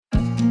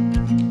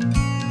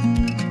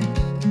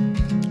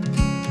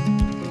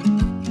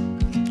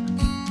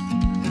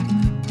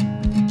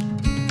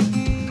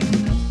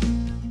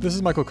This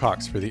is Michael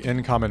Cox for the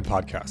In Common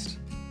podcast.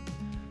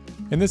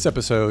 In this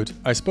episode,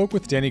 I spoke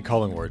with Danny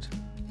Cullingworth.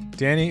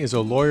 Danny is a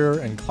lawyer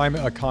and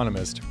climate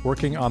economist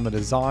working on the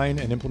design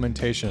and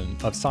implementation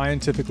of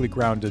scientifically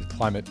grounded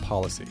climate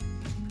policy.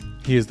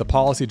 He is the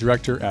policy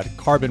director at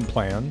Carbon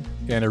Plan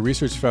and a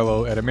research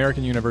fellow at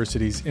American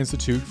University's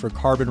Institute for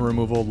Carbon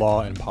Removal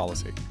Law and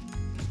Policy.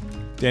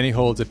 Danny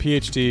holds a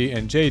PhD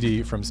and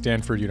JD from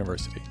Stanford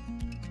University.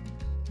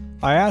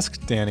 I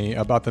asked Danny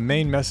about the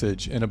main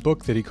message in a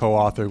book that he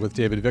co-authored with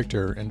David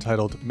Victor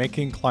entitled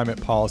Making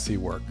Climate Policy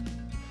Work.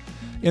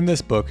 In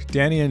this book,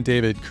 Danny and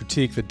David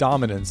critique the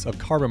dominance of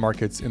carbon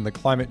markets in the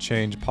climate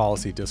change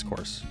policy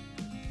discourse.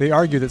 They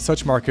argue that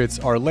such markets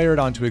are layered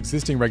onto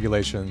existing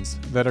regulations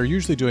that are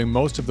usually doing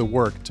most of the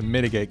work to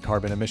mitigate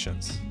carbon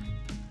emissions.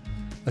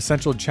 A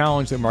central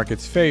challenge that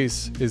markets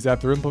face is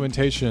that their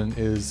implementation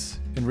is,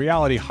 in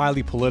reality,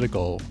 highly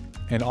political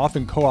and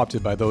often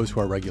co-opted by those who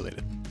are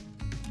regulated.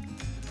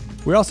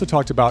 We also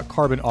talked about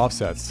carbon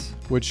offsets,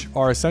 which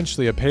are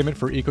essentially a payment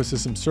for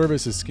ecosystem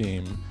services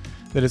scheme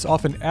that is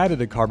often added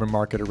to carbon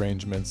market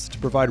arrangements to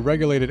provide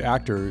regulated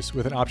actors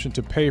with an option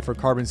to pay for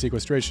carbon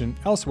sequestration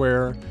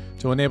elsewhere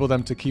to enable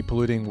them to keep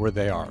polluting where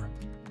they are.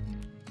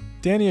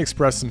 Danny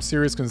expressed some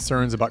serious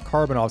concerns about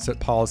carbon offset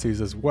policies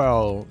as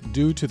well,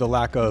 due to the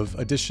lack of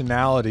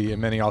additionality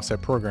in many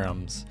offset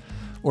programs,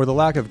 or the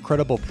lack of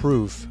credible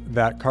proof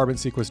that carbon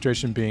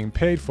sequestration being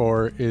paid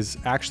for is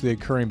actually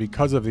occurring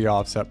because of the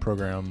offset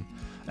program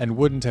and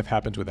wouldn't have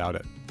happened without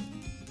it.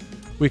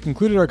 We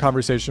concluded our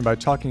conversation by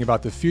talking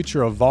about the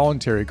future of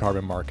voluntary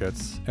carbon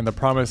markets and the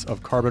promise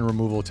of carbon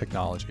removal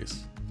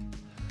technologies.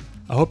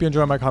 I hope you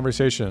enjoy my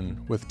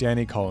conversation with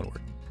Danny Cullingworth.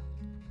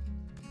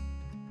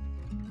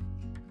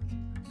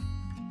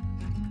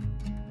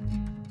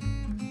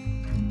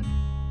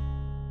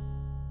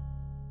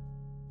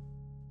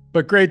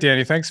 But great,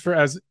 Danny. Thanks for,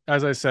 as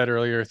I said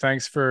earlier,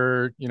 thanks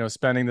for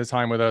spending the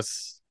time with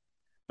us.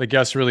 The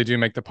guests really do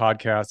make the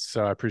podcast,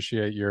 so I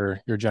appreciate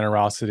your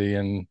generosity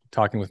in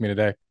talking with me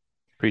today.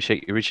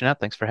 Appreciate you reaching out.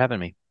 Thanks for having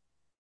me.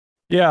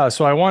 Yeah,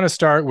 so I want to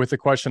start with the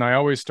question I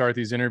always start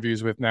these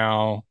interviews with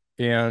now,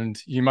 and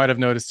you might have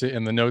noticed it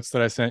in the notes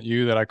that I sent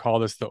you that I call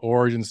this the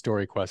origin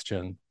story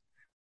question.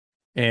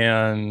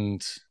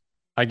 And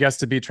I guess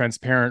to be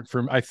transparent,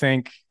 I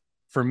think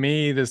for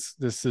me, this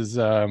is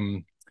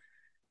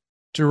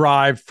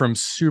derived from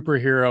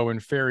superhero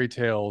and fairy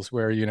tales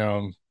where,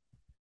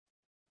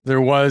 there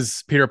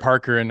was Peter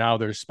Parker and now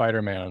there's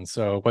Spider-Man.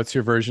 So what's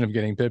your version of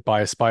getting bit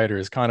by a spider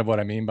is kind of what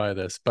I mean by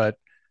this. But,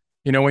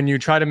 when you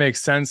try to make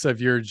sense of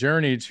your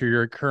journey to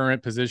your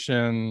current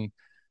position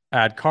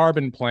at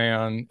Carbon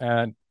Plan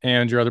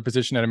and your other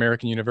position at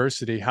American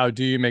University, how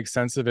do you make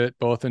sense of it,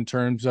 both in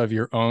terms of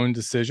your own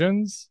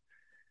decisions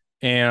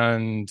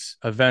and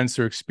events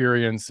or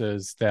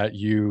experiences that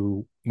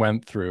you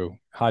went through?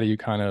 How do you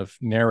kind of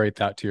narrate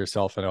that to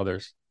yourself and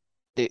others?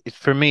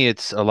 For me,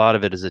 it's a lot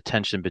of it is a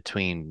tension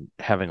between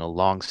having a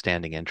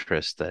long-standing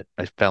interest that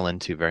I fell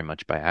into very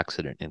much by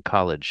accident in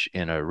college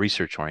in a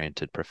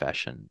research-oriented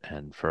profession.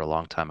 And for a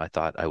long time, I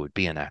thought I would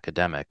be an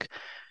academic.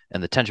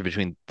 And the tension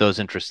between those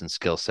interests and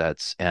skill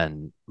sets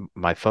and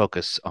my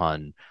focus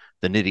on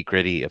the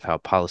nitty-gritty of how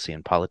policy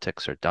and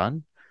politics are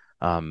done,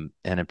 and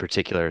in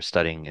particular,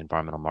 studying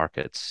environmental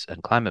markets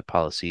and climate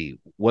policy,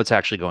 what's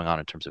actually going on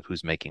in terms of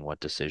who's making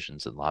what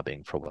decisions and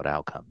lobbying for what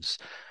outcomes.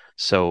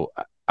 So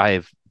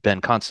I've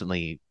been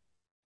constantly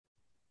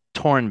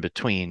torn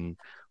between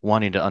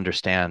wanting to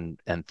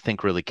understand and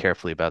think really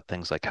carefully about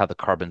things like how the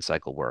carbon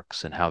cycle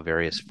works and how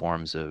various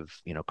forms of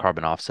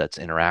carbon offsets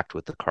interact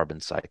with the carbon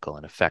cycle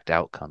and affect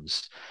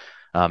outcomes.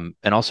 And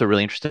also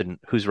really interested in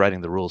who's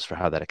writing the rules for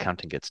how that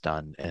accounting gets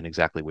done and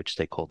exactly which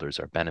stakeholders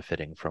are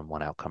benefiting from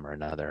one outcome or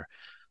another.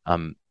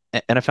 And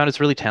I found it's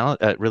really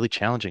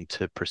challenging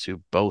to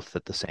pursue both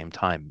at the same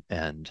time,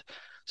 and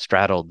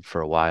straddled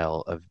for a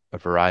while a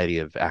variety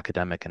of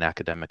academic and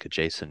academic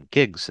adjacent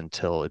gigs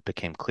until it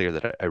became clear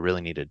that I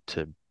really needed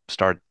to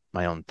start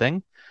my own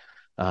thing,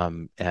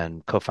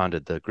 and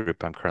co-founded the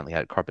group I'm currently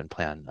at, Carbon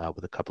Plan,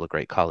 with a couple of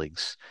great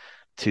colleagues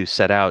to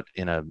set out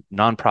in a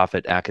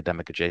nonprofit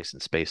academic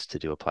adjacent space to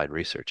do applied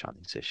research on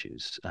these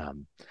issues.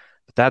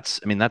 But that's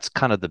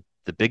kind of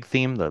the big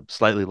theme. The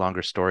slightly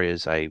longer story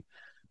is I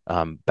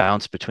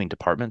bounced between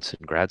departments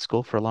in grad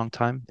school for a long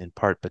time, in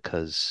part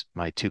because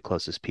my two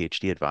closest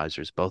PhD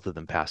advisors, both of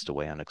them passed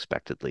away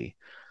unexpectedly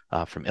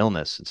from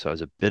illness. And so I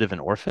was a bit of an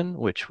orphan,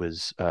 which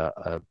was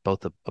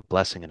both a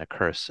blessing and a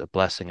curse. A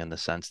blessing in the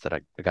sense that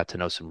I got to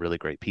know some really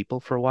great people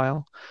for a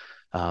while,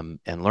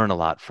 and learn a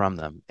lot from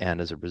them. And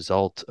as a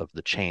result of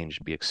the change,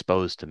 be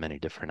exposed to many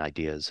different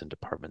ideas and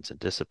departments and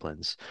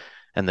disciplines.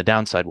 And the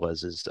downside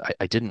is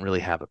I didn't really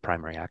have a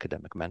primary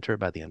academic mentor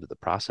by the end of the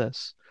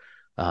process.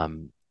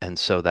 And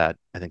so that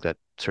I think that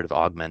sort of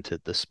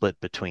augmented the split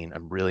between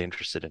I'm really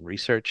interested in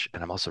research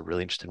and I'm also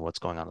really interested in what's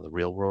going on in the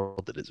real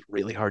world. That it's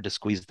really hard to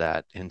squeeze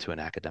that into an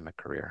academic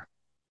career.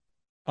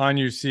 On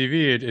your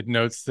CV, it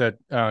notes that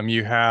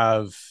you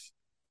have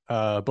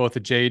both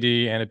a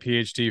JD and a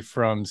PhD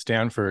from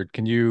Stanford.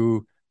 Can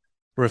you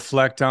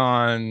reflect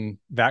on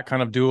that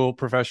kind of dual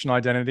professional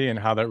identity and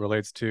how that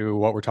relates to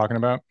what we're talking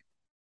about?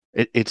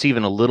 It's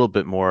even a little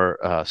bit more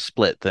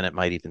split than it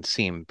might even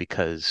seem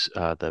because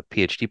the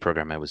PhD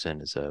program I was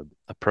in is a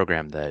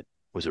program that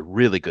was a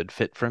really good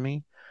fit for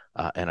me,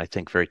 and I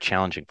think very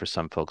challenging for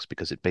some folks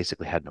because it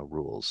basically had no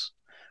rules,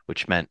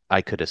 which meant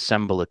I could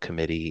assemble a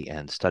committee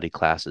and study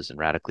classes in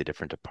radically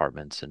different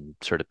departments and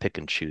sort of pick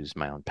and choose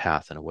my own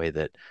path in a way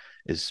that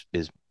is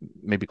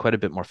maybe quite a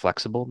bit more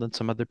flexible than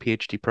some other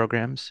PhD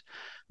programs.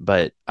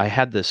 But I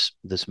had this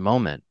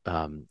moment.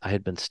 I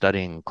had been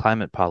studying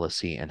climate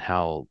policy and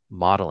how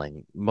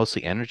modeling,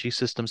 mostly energy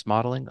systems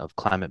modeling of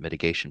climate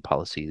mitigation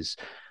policies,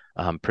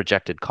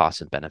 projected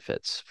costs and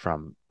benefits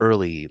from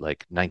early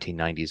like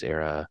 1990s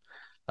era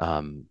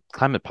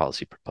climate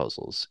policy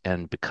proposals.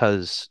 And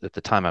because at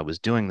the time I was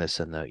doing this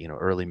in the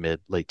early mid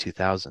late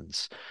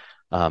 2000s,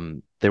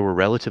 there were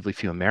relatively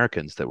few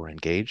Americans that were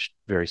engaged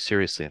very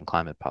seriously in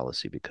climate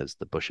policy because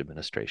the Bush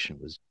administration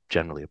was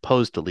generally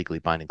opposed to legally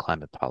binding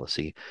climate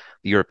policy.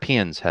 The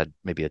Europeans had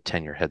maybe a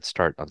 10-year head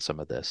start on some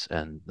of this.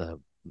 And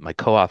my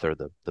co-author,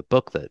 the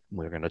book that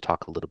we're going to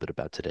talk a little bit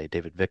about today,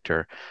 David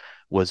Victor,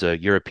 was a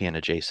European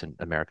adjacent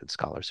American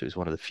scholar. So he's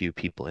one of the few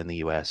people in the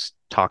US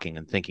talking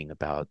and thinking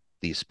about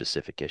these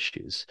specific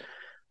issues.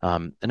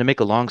 And to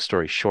make a long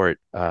story short,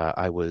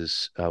 I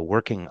was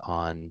working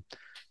on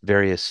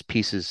various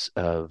pieces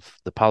of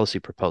the policy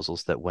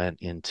proposals that went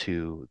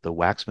into the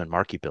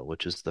Waxman-Markey bill,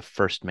 which is the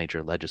first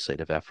major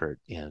legislative effort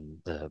in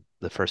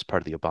the first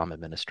part of the Obama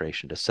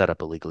administration to set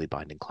up a legally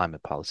binding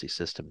climate policy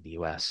system in the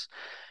US.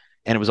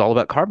 And it was all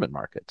about carbon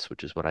markets,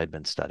 which is what I'd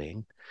been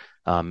studying.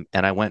 And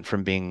I went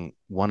from being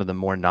one of the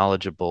more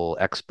knowledgeable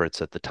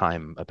experts at the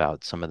time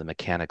about some of the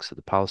mechanics of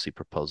the policy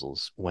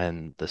proposals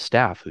when the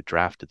staff who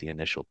drafted the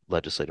initial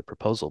legislative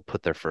proposal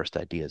put their first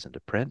ideas into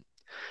print.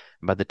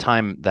 And by the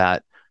time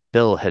that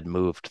bill had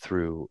moved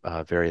through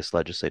various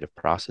legislative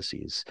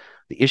processes,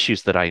 the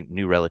issues that I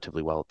knew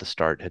relatively well at the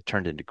start had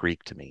turned into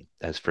Greek to me.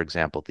 As for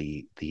example,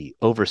 the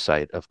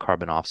oversight of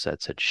carbon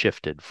offsets had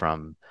shifted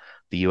from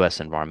the U.S.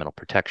 Environmental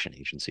Protection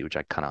Agency, which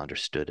I kind of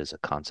understood as a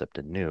concept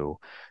and knew,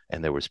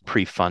 and there was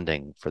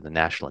pre-funding for the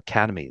National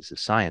Academies of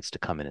Science to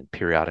come in and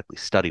periodically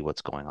study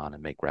what's going on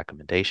and make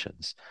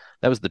recommendations.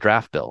 That was the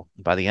draft bill.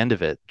 By the end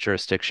of it,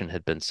 jurisdiction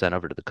had been sent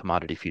over to the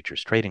Commodity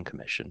Futures Trading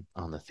Commission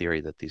on the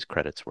theory that these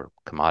credits were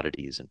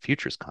commodities and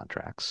futures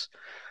contracts.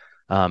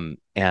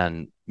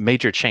 And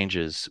major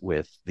changes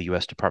with the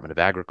U.S. Department of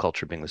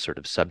Agriculture being the sort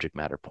of subject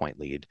matter point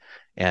lead.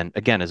 And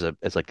again, as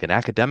like an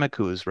academic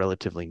who is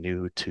relatively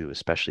new to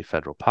especially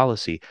federal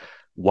policy,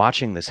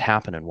 watching this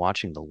happen and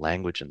watching the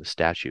language in the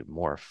statute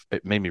morph,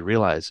 it made me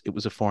realize it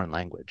was a foreign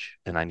language,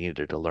 and I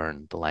needed to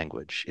learn the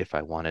language if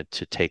I wanted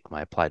to take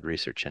my applied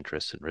research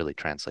interests and really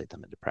translate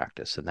them into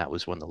practice. And that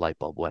was when the light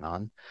bulb went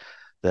on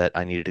that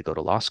I needed to go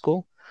to law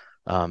school.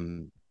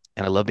 And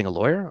I love being a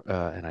lawyer,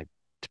 and I,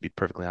 to be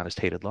perfectly honest,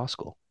 hated law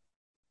school.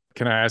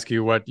 Can I ask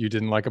you what you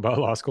didn't like about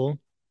law school?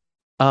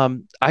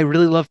 I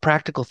really love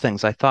practical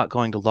things. I thought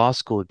going to law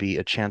school would be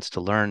a chance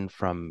to learn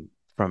from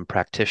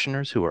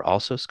practitioners who are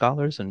also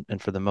scholars,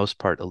 and for the most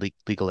part,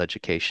 legal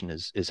education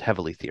is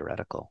heavily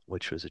theoretical,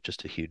 which was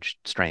just a huge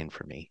strain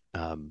for me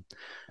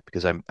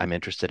because I'm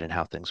interested in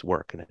how things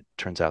work, and it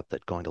turns out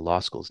that going to law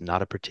school is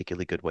not a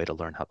particularly good way to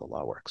learn how the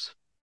law works.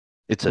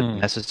 It's a Hmm.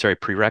 necessary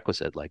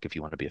prerequisite. Like if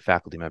you want to be a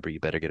faculty member, you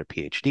better get a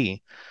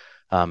PhD.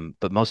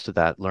 But most of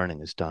that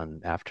learning is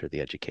done after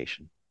the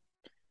education.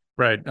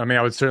 Right. I mean,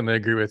 I would certainly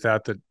agree with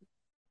that, that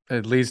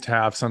at least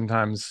half,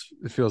 sometimes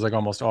it feels like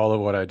almost all of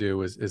what I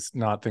do is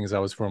not things I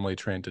was formally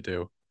trained to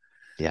do.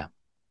 Yeah.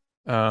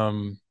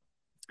 Um,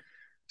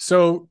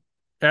 so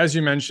as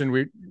you mentioned,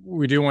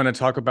 we do want to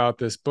talk about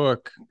this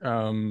book.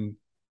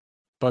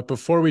 But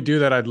before we do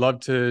that, I'd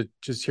love to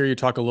just hear you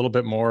talk a little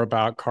bit more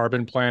about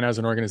Carbon Plan as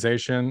an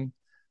organization,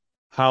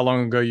 how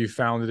long ago you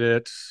founded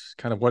it,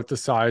 kind of what the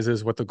size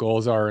is, what the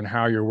goals are, and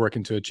how you're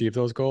working to achieve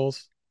those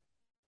goals.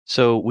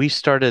 So we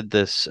started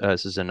this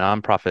is a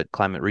nonprofit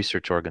climate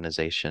research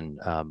organization.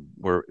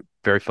 We're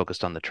very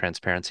focused on the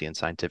transparency and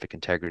scientific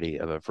integrity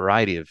of a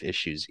variety of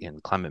issues in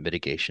climate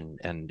mitigation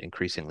and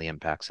increasingly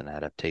impacts and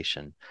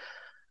adaptation.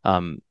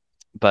 Um,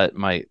 but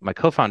my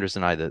co-founders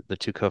and I, the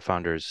two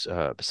co-founders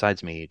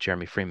besides me,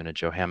 Jeremy Freeman and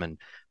Joe Hammond,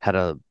 had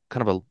a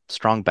kind of a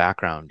strong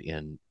background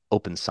in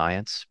open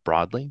science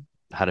broadly,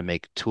 how to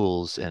make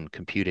tools and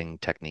computing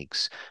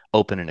techniques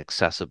open and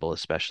accessible,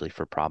 especially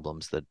for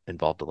problems that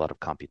involved a lot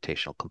of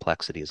computational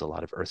complexity, as a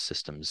lot of Earth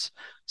systems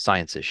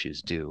science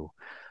issues do.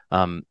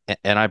 And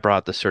I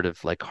brought the sort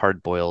of like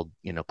hard-boiled,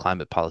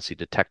 climate policy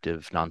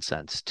detective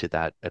nonsense to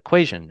that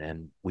equation,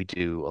 and we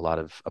do a lot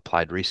of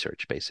applied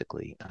research,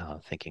 basically,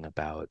 thinking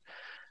about.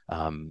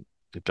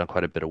 We've done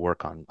quite a bit of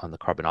work on the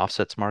carbon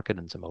offsets market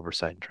and some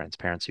oversight and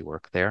transparency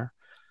work there.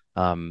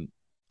 Um,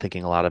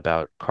 Thinking a lot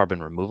about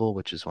carbon removal,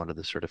 which is one of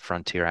the sort of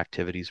frontier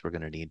activities we're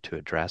going to need to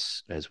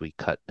address as we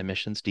cut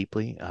emissions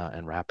deeply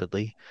and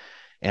rapidly.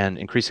 and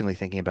increasingly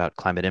thinking about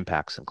climate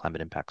impacts and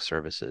climate impact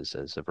services,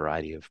 as a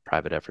variety of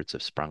private efforts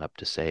have sprung up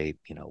to say,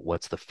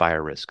 what's the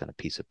fire risk on a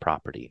piece of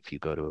property? If you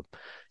go to,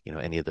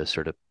 any of the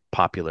sort of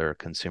popular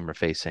consumer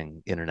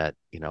facing internet,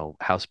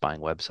 house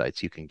buying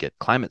websites, you can get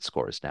climate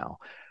scores now.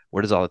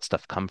 Where does all that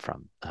stuff come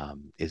from?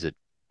 Is it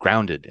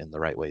grounded in the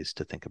right ways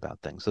to think about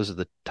things? Those are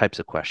the types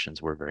of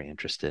questions we're very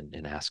interested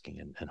in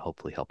asking and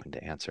hopefully helping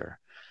to answer.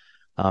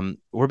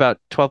 We're about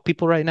 12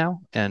 people right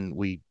now, and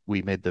we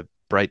made the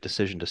bright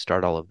decision to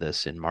start all of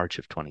this in March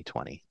of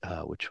 2020,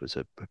 which was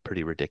a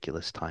pretty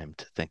ridiculous time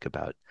to think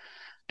about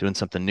doing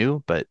something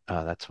new, but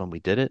that's when we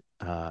did it,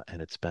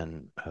 and it's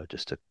been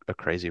just a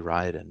crazy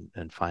ride,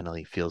 and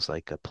finally feels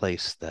like a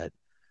place that,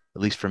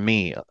 at least for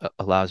me,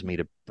 allows me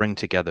to bring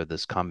together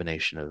this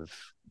combination of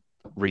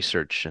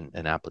research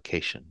and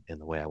application in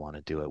the way I want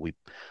to do it. We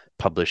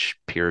publish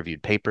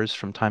peer-reviewed papers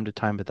from time to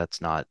time, but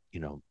that's not,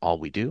 all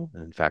we do.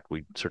 And in fact,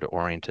 we sort of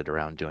oriented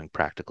around doing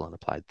practical and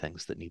applied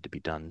things that need to be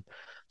done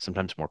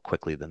sometimes more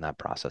quickly than that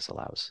process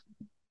allows.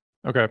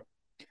 Okay.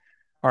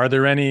 Are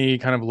there any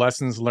kind of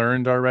lessons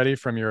learned already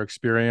from your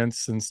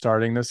experience in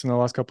starting this in the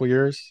last couple of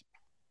years?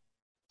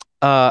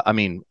 I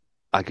mean,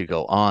 I could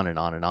go on and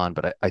on and on,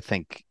 but I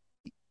think,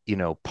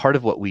 part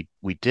of what we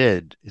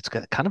did, it's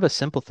kind of a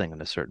simple thing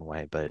in a certain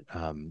way, but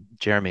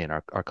Jeremy and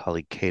our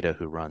colleague Kata,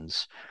 who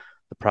runs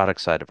the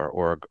product side of our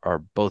org, are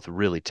both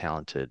really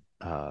talented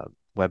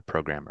web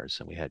programmers,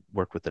 and we had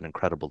worked with an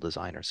incredible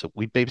designer. So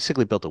we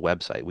basically built a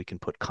website. We can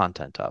put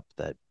content up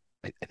that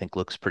I think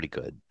looks pretty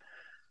good.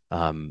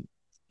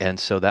 And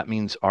so that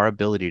means our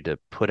ability to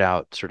put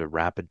out sort of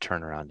rapid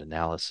turnaround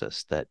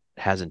analysis that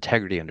has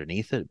integrity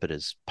underneath it, but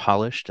is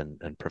polished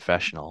and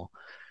professional,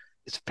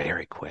 is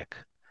very quick.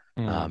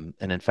 And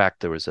in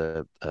fact, there was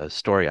a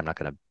story, I'm not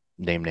going to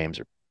name names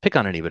or pick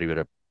on anybody, but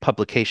a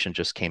publication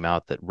just came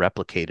out that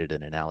replicated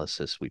an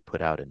analysis we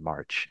put out in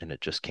March, and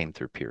it just came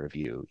through peer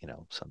review,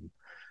 some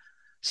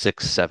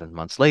 6-7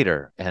 months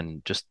later.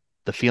 And just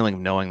the feeling of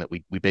knowing that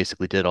we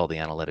basically did all the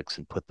analytics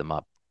and put them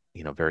up,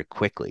 very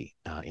quickly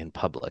in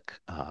public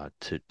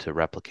to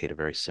replicate a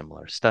very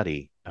similar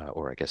study,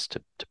 or I guess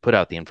to put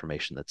out the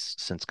information that's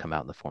since come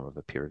out in the form of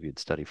a peer-reviewed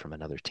study from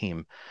another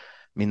team.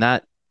 I mean,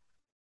 that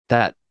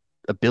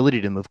ability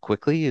to move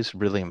quickly is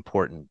really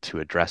important to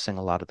addressing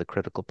a lot of the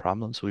critical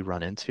problems we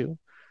run into.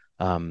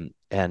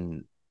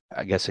 And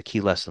I guess a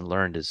key lesson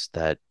learned is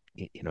that,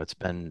 it's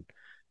been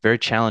very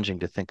challenging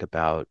to think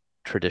about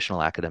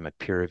traditional academic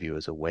peer review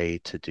as a way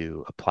to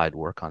do applied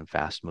work on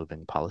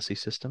fast-moving policy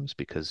systems,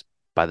 because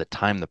by the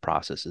time the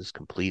process is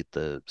complete,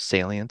 the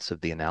salience of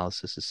the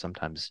analysis is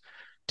sometimes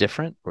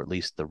different, or at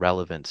least the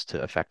relevance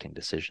to affecting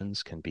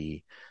decisions can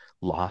be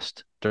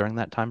lost during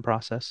that time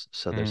process.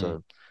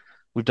 So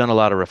we've done a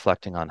lot of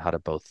reflecting on how to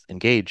both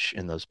engage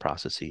in those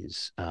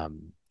processes,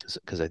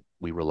 because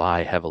we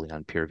rely heavily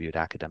on peer-reviewed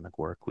academic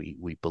work.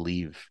 We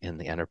believe in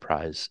the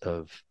enterprise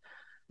of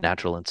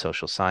natural and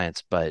social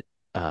science, but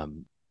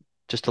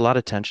just a lot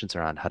of tensions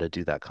around how to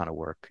do that kind of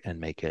work and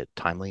make it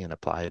timely and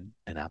applied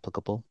and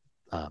applicable.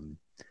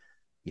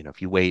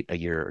 If you wait a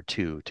year or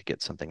two to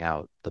get something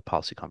out, the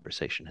policy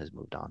conversation has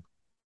moved on.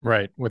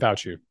 Right.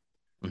 Without you,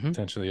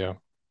 potentially. Yeah.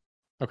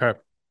 Okay.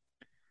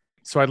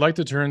 So I'd like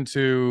to turn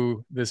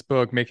to this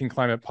book, Making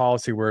Climate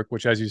Policy Work,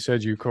 which, as you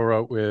said, you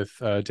co-wrote with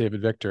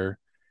David Victor.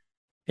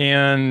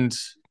 And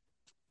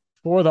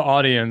for the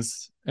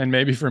audience, and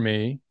maybe for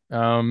me,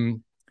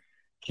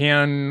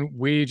 can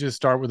we just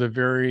start with a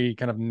very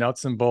kind of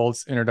nuts and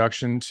bolts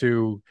introduction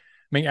to,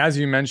 I mean, as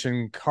you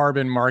mentioned,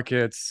 carbon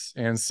markets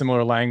and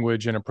similar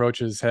language and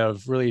approaches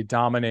have really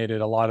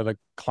dominated a lot of the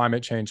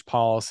climate change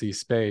policy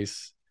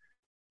space.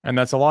 And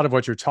that's a lot of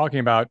what you're talking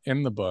about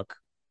in the book.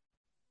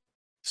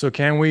 So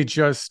can we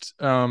just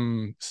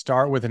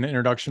start with an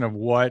introduction of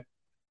what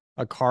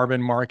a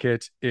carbon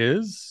market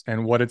is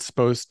and what it's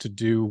supposed to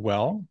do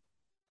well?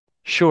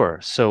 Sure.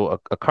 So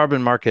a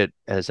carbon market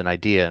as an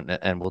idea,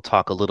 and we'll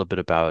talk a little bit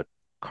about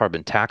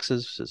carbon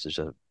taxes. This is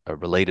a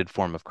related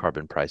form of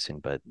carbon pricing,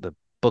 but the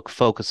book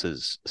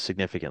focuses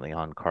significantly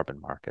on carbon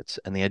markets.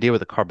 And the idea with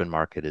the carbon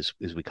market is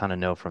we kind of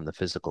know from the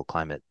physical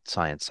climate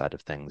science side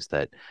of things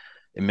that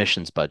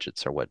emissions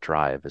budgets are what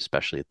drive,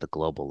 especially at the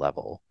global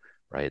level,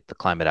 right? The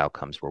climate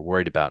outcomes we're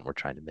worried about and we're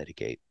trying to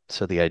mitigate.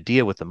 So the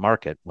idea with the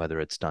market, whether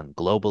it's done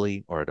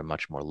globally or at a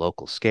much more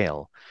local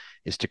scale,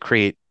 is to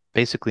create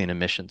basically an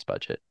emissions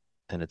budget.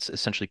 And it's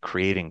essentially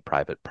creating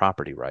private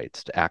property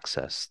rights to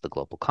access the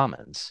global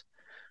commons.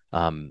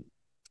 And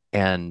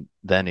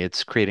then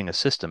it's creating a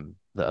system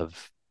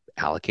of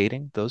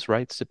allocating those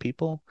rights to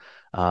people.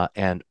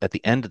 And at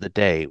the end of the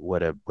day,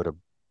 what a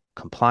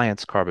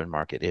compliance carbon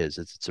market is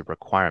it's a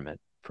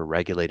requirement for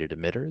regulated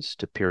emitters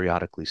to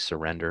periodically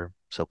surrender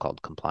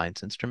so-called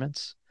compliance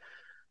instruments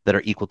that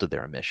are equal to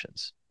their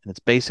emissions. And it's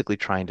basically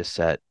trying to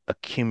set a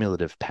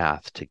cumulative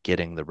path to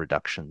getting the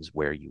reductions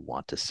where you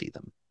want to see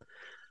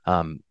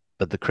them.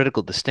 But the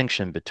critical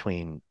distinction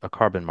between a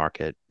carbon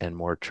market and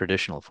more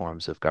traditional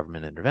forms of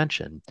government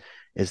intervention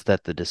is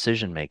that the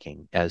decision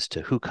making as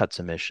to who cuts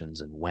emissions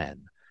and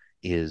when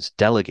is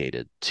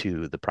delegated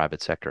to the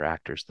private sector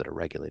actors that are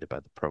regulated by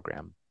the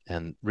program.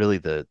 And really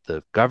the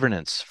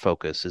governance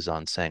focus is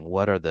on saying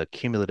what are the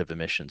cumulative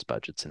emissions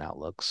budgets and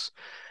outlooks,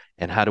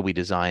 and how do we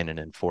design an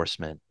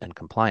enforcement and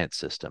compliance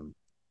system.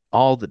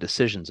 All the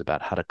decisions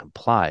about how to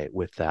comply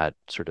with that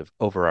sort of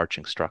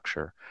overarching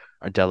structure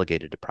are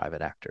delegated to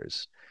private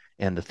actors.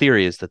 And the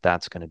theory is that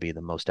that's going to be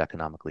the most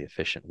economically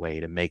efficient way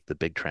to make the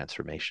big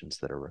transformations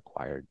that are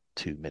required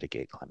to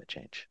mitigate climate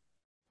change.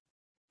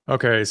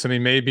 Okay, so I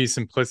mean, maybe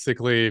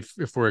simplistically,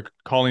 if we're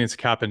calling it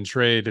cap and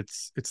trade,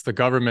 it's the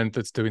government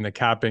that's doing the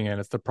capping, and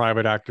it's the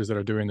private actors that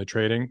are doing the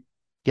trading.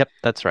 Yep,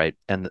 that's right.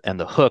 And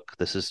the hook,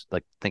 this is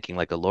like thinking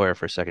like a lawyer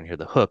for a second here.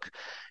 The hook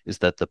is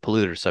that the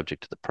polluter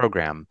subject to the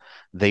program,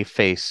 they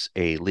face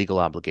a legal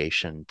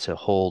obligation to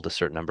hold a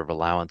certain number of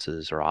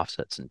allowances or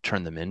offsets and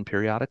turn them in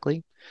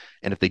periodically.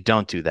 And if they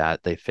don't do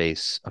that, they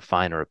face a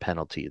fine or a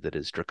penalty that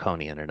is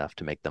draconian enough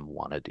to make them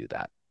want to do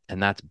that.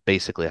 And that's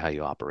basically how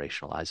you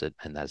operationalize it.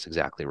 And that's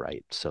exactly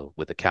right. So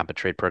with the cap and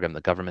trade program,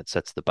 the government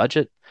sets the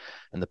budget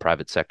and the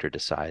private sector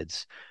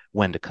decides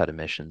when to cut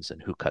emissions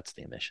and who cuts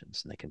the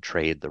emissions. And they can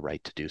trade the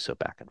right to do so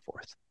back and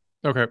forth.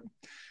 Okay.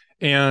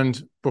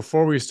 And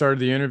before we started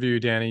the interview,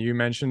 Danny, you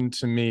mentioned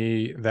to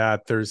me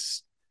that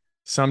there's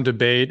some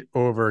debate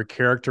over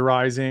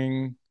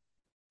characterizing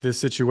this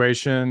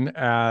situation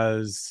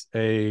as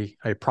a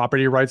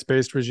property rights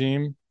based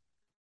regime.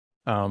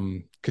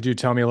 Could you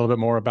tell me a little bit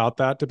more about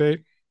that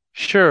debate?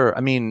 Sure.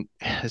 I mean,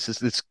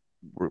 this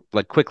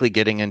like quickly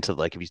getting into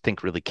like if you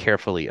think really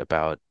carefully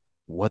about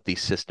what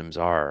these systems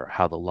are,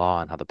 how the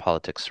law and how the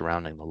politics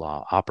surrounding the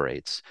law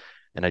operates.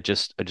 And I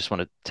just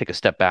want to take a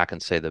step back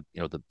and say that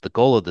the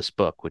goal of this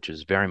book, which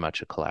is very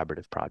much a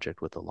collaborative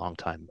project with a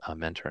longtime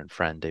mentor and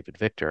friend, David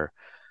Victor,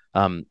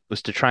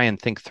 was to try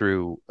and think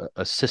through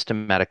a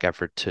systematic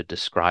effort to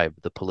describe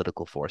the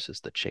political forces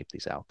that shape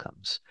these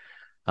outcomes.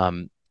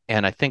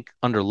 And I think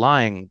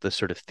underlying the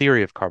sort of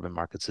theory of carbon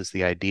markets is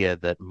the idea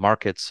that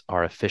markets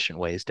are efficient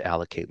ways to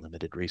allocate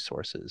limited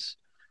resources.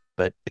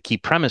 But the key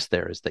premise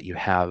there is that you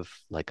have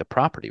like a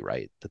property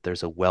right, that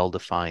there's a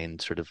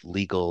well-defined sort of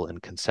legal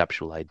and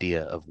conceptual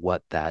idea of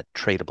what that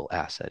tradable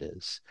asset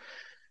is.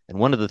 And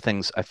one of the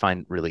things I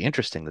find really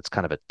interesting that's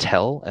kind of a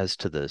tell as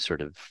to the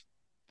sort of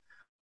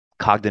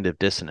cognitive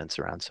dissonance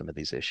around some of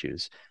these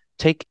issues.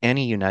 Take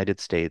any United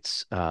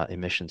States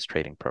emissions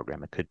trading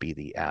program. It could be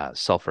the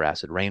sulfur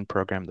acid rain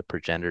program, the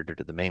progenitor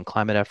to the main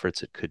climate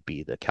efforts. It could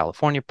be the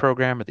California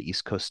program or the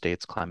East Coast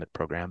states climate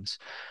programs.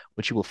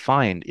 What you will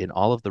find in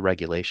all of the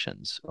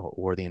regulations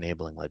or the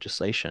enabling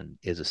legislation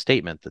is a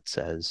statement that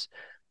says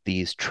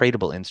these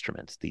tradable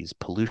instruments, these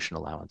pollution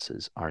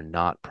allowances, are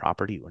not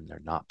property when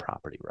they're not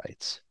property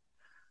rights.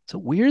 It's a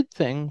weird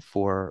thing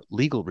for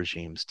legal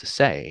regimes to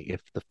say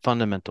if the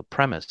fundamental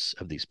premise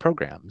of these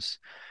programs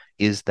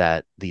is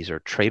that these are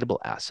tradable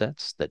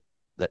assets that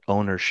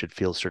owners should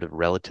feel sort of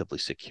relatively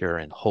secure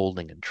in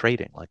holding and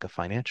trading like a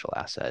financial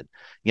asset.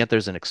 Yet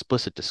there's an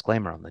explicit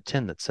disclaimer on the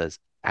tin that says,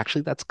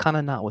 actually, that's kind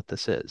of not what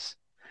this is.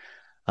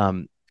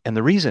 And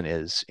the reason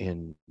is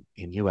in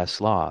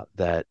US law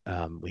that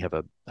we have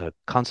a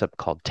concept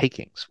called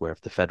takings, where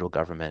if the federal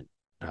government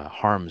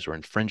harms or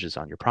infringes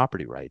on your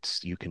property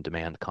rights, you can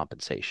demand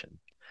compensation.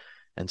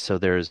 And so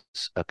there's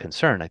a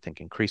concern, I think,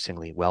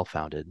 increasingly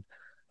well-founded,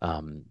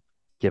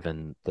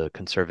 given the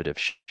conservative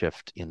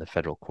shift in the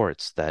federal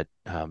courts, that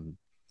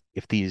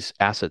if these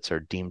assets are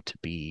deemed to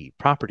be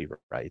property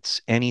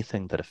rights,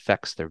 anything that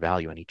affects their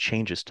value, any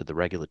changes to the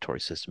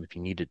regulatory system, if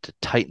you needed to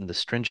tighten the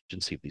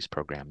stringency of these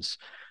programs,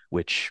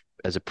 which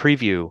as a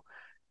preview,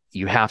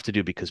 you have to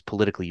do because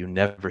politically you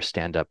never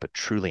stand up a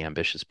truly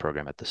ambitious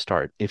program at the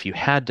start. If you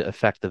had to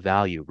affect the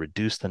value,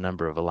 reduce the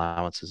number of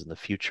allowances in the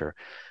future,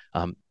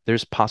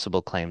 there's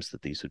possible claims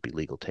that these would be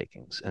legal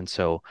takings. And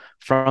so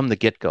from the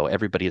get-go,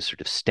 everybody is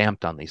sort of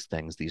stamped on these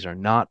things. These are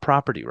not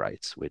property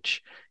rights,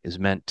 which is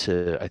meant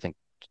to, I think,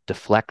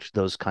 deflect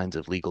those kinds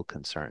of legal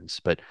concerns.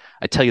 But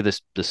I tell you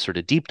this sort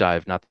of deep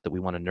dive, not that we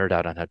want to nerd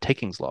out on how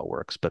takings law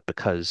works, but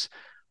because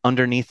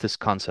underneath this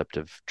concept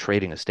of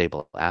trading a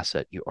stable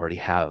asset, you already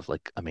have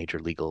like a major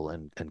legal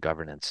and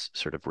governance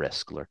sort of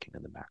risk lurking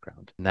in the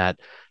background. And that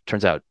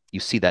turns out you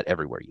see that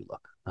everywhere you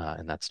look.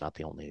 And that's not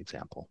the only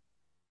example.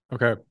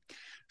 Okay.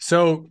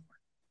 So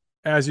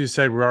as you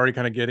said, we're already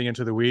kind of getting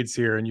into the weeds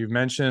here, and you've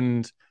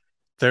mentioned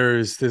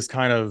there's this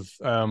kind of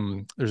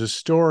there's a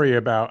story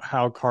about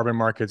how carbon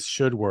markets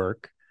should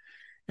work.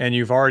 And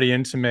you've already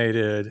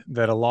intimated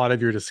that a lot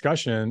of your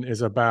discussion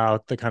is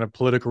about the kind of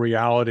political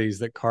realities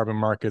that carbon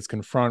markets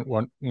confront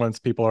once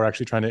people are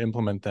actually trying to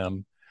implement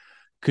them.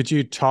 Could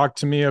you talk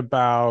to me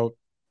about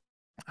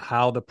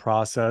how the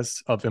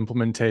process of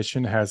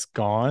implementation has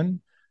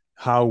gone,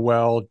 how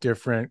well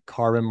different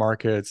carbon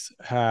markets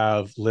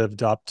have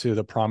lived up to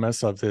the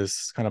promise of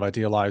this kind of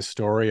idealized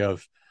story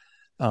of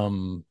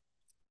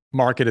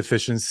market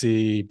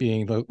efficiency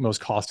being the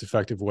most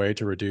cost-effective way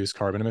to reduce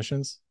carbon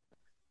emissions?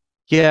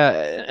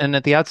 Yeah, and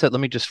at the outset,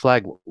 let me just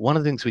flag one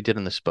of the things we did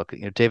in this book.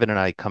 David and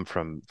I come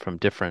from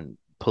different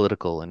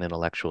political and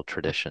intellectual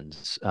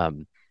traditions.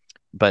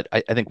 But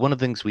I think one of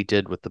the things we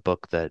did with the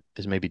book that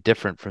is maybe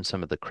different from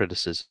some of the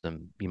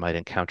criticism you might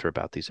encounter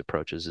about these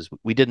approaches is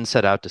we didn't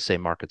set out to say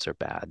markets are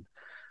bad.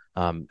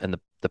 And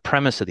the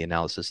premise of the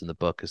analysis in the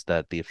book is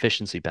that the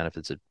efficiency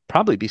benefits would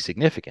probably be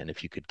significant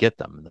if you could get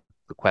them. And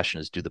the question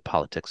is, do the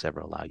politics ever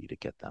allow you to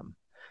get them?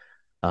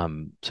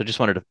 So just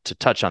wanted to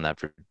touch on that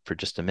for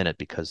just a minute,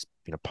 because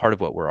part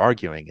of what we're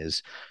arguing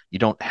is you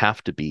don't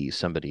have to be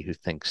somebody who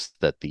thinks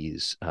that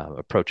these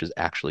approaches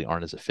actually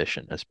aren't as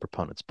efficient as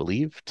proponents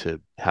believe to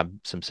have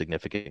some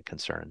significant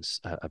concerns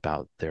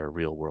about their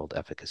real world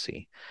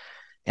efficacy.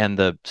 And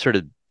the sort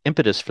of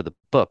impetus for the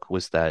book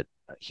was that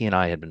he and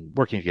I had been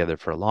working together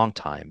for a long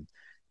time.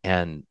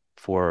 And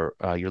for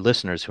your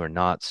listeners who are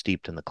not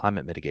steeped in the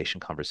climate mitigation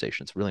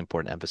conversation, it's really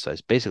important to emphasize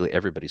basically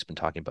everybody's been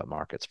talking about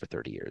markets for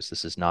 30 years.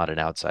 This is not an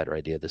outsider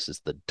idea. This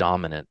is the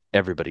dominant,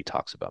 everybody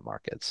talks about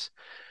markets.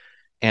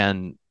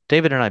 And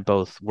David and I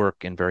both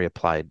work in very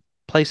applied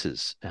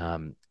places.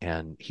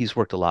 And he's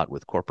worked a lot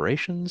with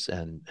corporations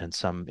and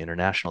some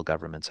international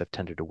governments. I've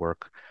tended to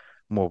work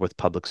more with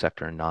public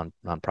sector and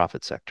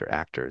nonprofit sector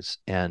actors.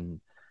 And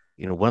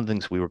one of the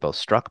things we were both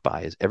struck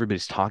by is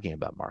everybody's talking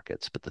about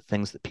markets, but the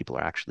things that people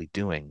are actually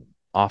doing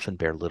often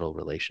bear little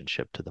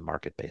relationship to the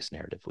market-based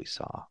narrative we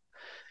saw.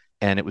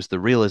 And it was the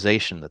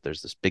realization that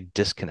there's this big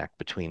disconnect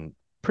between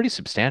pretty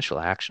substantial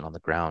action on the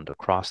ground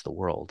across the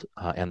world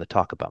and the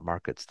talk about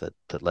markets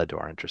that led to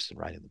our interest in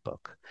writing the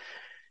book.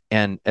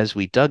 And as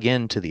we dug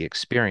into the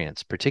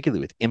experience,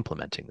 particularly with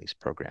implementing these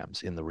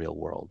programs in the real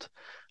world,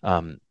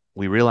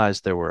 we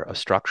realized there were a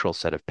structural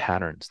set of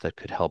patterns that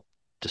could help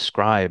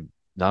describe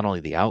not only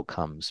the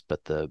outcomes,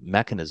 but the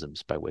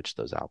mechanisms by which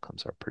those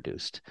outcomes are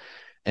produced.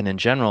 And in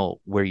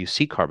general, where you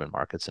see carbon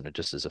markets, and it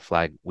just as a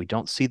flag, we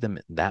don't see them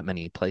in that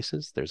many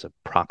places. There's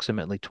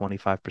approximately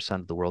 25%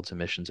 of the world's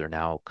emissions are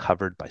now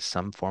covered by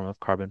some form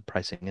of carbon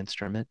pricing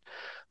instrument.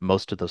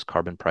 Most of those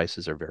carbon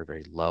prices are very,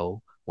 very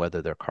low,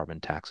 whether they're carbon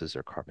taxes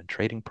or carbon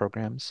trading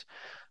programs.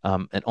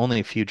 And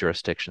only a few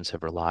jurisdictions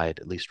have relied,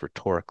 at least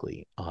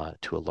rhetorically,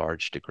 to a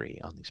large degree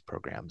on these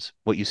programs.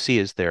 What you see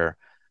is they're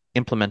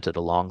implemented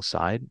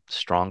alongside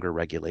stronger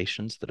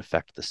regulations that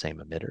affect the same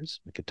emitters.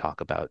 We could talk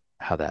about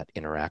how that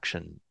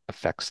interaction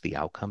affects the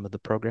outcome of the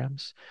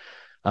programs.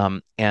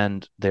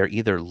 And they're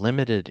either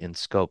limited in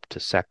scope to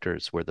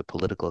sectors where the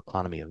political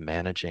economy of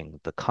managing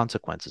the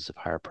consequences of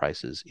higher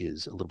prices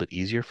is a little bit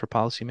easier for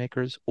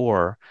policymakers,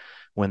 or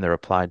when they're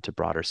applied to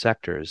broader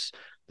sectors,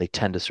 they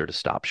tend to sort of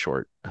stop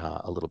short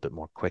a little bit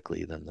more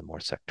quickly than the more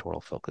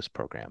sectoral focused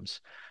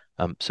programs.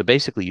 So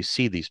basically, you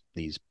see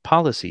these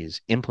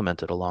policies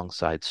implemented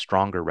alongside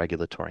stronger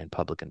regulatory and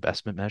public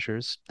investment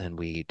measures, and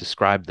we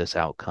describe this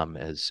outcome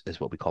as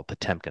what we call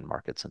Potemkin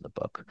markets in the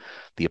book.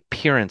 The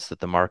appearance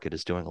that the market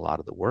is doing a lot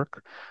of the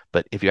work,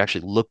 but if you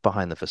actually look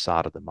behind the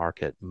facade of the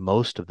market,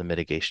 most of the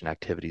mitigation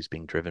activity is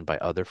being driven by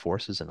other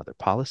forces and other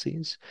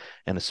policies,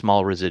 and a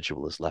small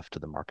residual is left to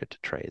the market to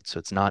trade. So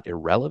it's not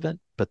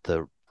irrelevant, but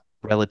the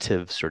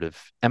relative sort of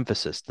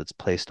emphasis that's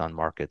placed on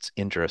markets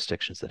in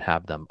jurisdictions that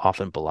have them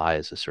often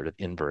belies a sort of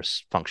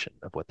inverse function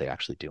of what they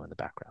actually do in the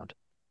background.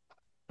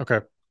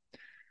 Okay.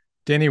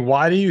 Danny,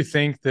 why do you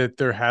think that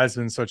there has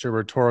been such a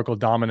rhetorical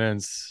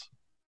dominance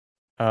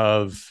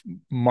of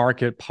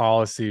market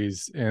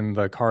policies in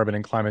the carbon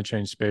and climate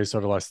change space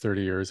over the last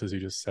 30 years, as you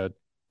just said?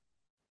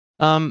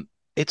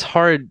 It's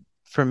hard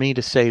for me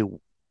to say,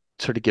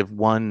 sort of give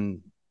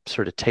one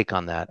sort of take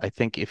on that. I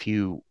think if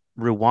you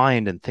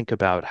rewind and think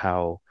about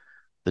how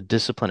the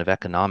discipline of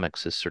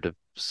economics has sort of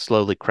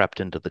slowly crept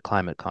into the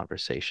climate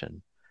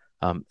conversation.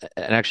 And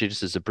actually,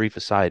 just as a brief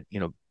aside,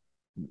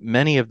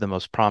 many of the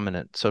most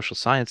prominent social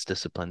science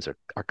disciplines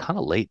are kind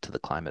of late to the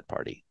climate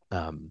party.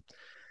 And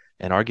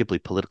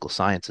arguably political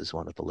science is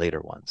one of the later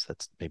ones.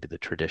 That's maybe the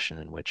tradition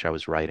in which I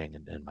was writing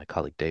and my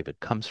colleague David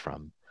comes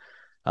from.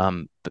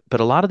 But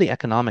a lot of the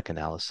economic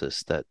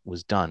analysis that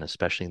was done,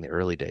 especially in the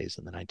early days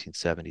in the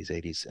 1970s,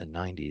 80s, and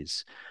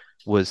 90s,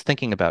 was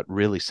thinking about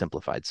really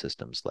simplified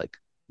systems like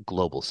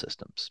global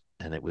systems.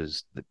 And it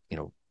was,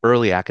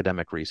 early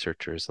academic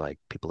researchers like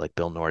people like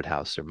Bill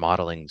Nordhaus are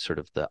modeling sort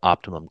of the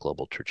optimum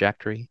global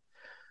trajectory.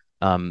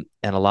 And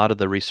a lot of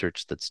the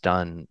research that's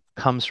done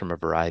comes from a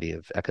variety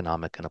of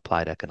economic and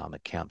applied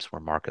economic camps where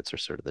markets are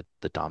sort of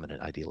the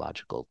dominant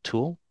ideological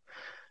tool.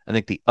 I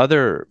think the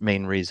other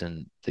main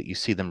reason that you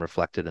see them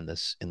reflected in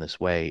this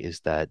way is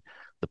that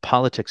the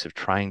politics of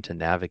trying to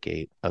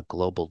navigate a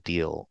global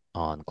deal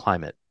on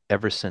climate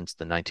ever since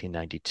the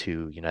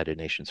 1992 United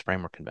Nations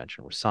Framework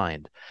Convention was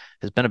signed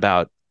has been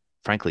about,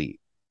 frankly,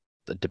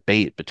 the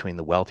debate between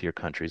the wealthier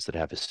countries that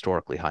have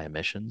historically high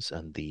emissions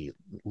and the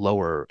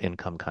lower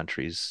income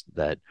countries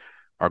that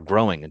are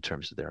growing in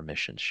terms of their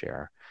emissions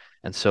share.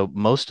 And so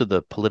most of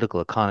the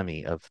political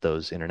economy of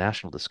those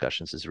international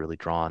discussions is really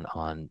drawn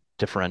on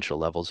differential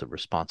levels of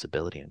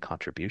responsibility and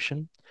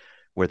contribution,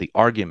 where the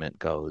argument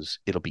goes,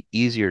 it'll be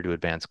easier to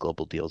advance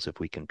global deals if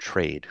we can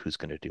trade who's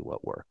going to do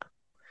what work.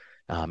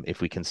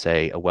 If we can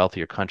say a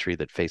wealthier country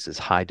that faces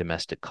high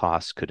domestic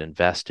costs could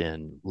invest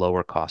in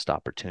lower cost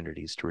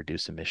opportunities to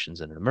reduce emissions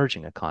in an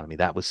emerging economy,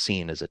 that was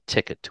seen as a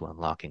ticket to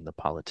unlocking the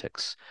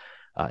politics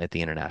at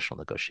the international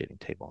negotiating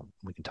table. And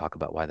we can talk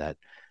about why that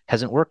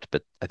hasn't worked,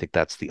 but I think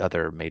that's the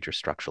other major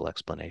structural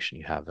explanation.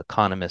 You have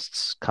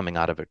economists coming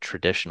out of a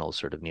traditional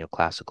sort of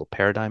neoclassical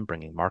paradigm,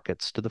 bringing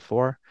markets to the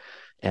fore,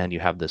 and you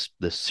have this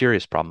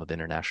serious problem of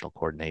international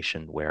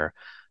coordination where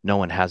no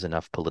one has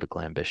enough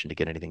political ambition to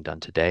get anything done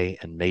today,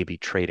 and maybe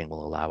trading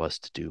will allow us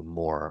to do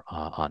more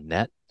on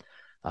net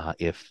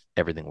if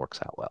everything works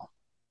out well.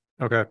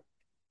 Okay.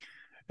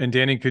 And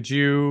Danny, could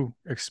you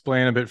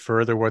explain a bit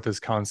further what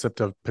this concept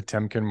of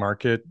Potemkin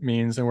market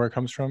means and where it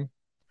comes from?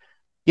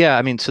 Yeah,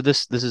 I mean, so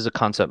this is a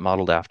concept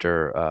modeled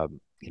after a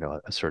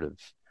sort of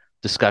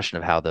discussion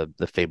of how the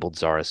fabled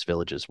czarist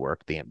villages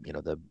work. The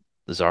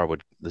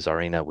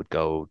czarina would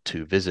go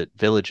to visit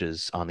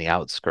villages on the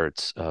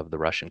outskirts of the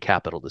Russian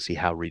capital to see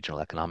how regional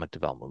economic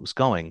development was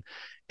going.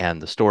 And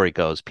the story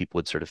goes, people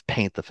would sort of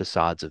paint the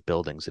facades of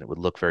buildings, and it would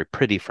look very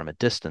pretty from a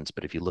distance,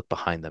 but if you look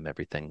behind them,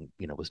 everything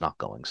was not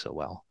going so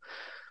well.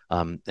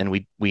 And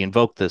we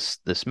invoke this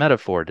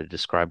metaphor to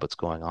describe what's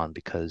going on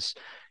because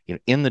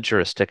in the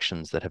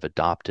jurisdictions that have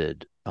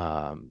adopted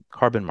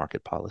carbon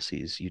market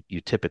policies,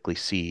 you typically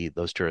see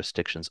those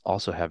jurisdictions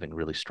also having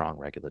really strong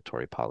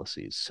regulatory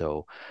policies.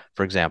 So,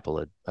 for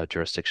example, a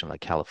jurisdiction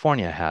like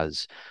California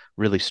has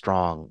really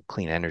strong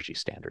clean energy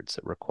standards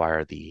that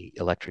require the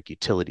electric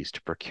utilities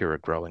to procure a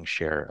growing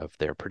share of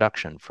their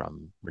production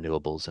from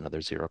renewables and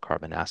other zero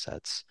carbon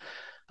assets.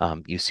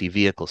 You see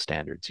vehicle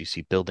standards, you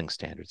see building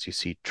standards, you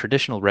see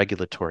traditional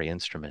regulatory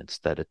instruments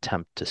that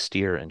attempt to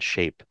steer and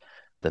shape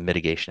the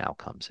mitigation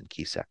outcomes in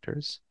key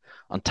sectors,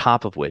 on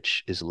top of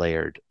which is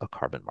layered a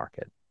carbon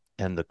market.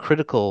 And the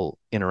critical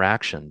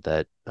interaction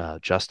that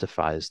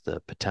justifies the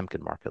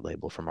Potemkin market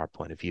label from our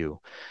point of view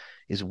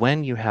is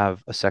when you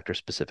have a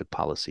sector-specific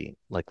policy,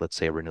 like let's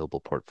say a renewable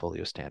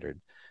portfolio standard,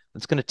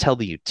 that's going to tell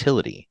the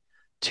utility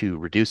to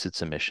reduce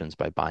its emissions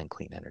by buying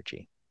clean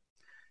energy.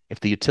 If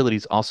the utility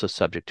is also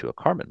subject to a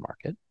carbon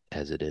market,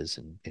 as it is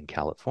in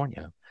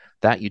California,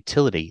 that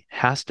utility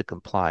has to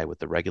comply with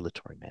the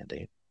regulatory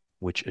mandate,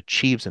 which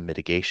achieves a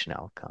mitigation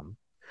outcome,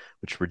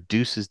 which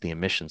reduces the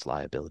emissions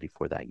liability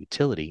for that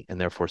utility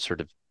and therefore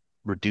sort of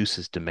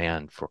reduces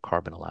demand for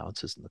carbon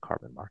allowances in the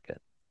carbon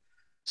market.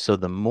 So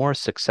the more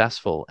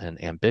successful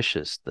and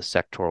ambitious the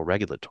sectoral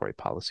regulatory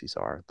policies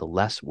are, the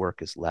less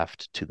work is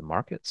left to the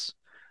markets.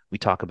 We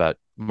talk about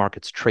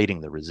markets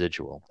trading the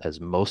residual as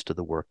most of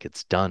the work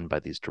gets done by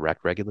these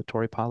direct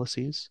regulatory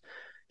policies,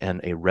 and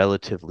a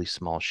relatively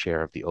small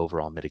share of the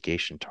overall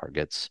mitigation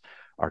targets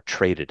are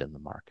traded in the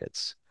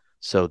markets.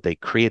 So they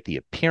create the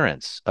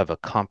appearance of a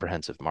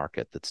comprehensive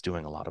market that's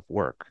doing a lot of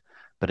work,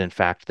 but in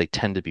fact, they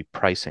tend to be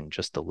pricing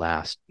just the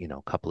last,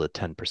 couple of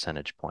 10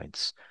 percentage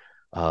points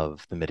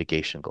of the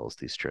mitigation goals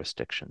these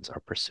jurisdictions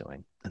are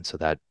pursuing. And so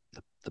that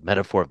the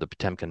metaphor of the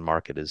Potemkin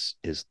market is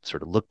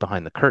sort of look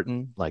behind the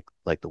curtain, like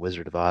the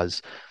Wizard of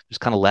Oz. There's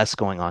kind of less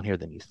going on here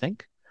than you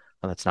think.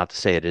 And that's not to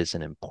say it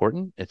isn't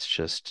important. It's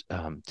just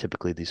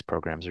typically these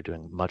programs are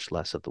doing much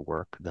less of the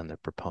work than their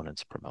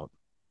proponents promote.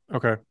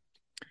 Okay.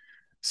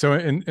 So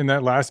in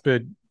that last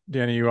bit,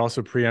 Danny, you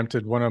also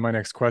preempted one of my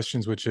next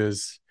questions, which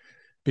is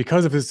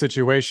because of this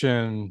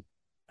situation,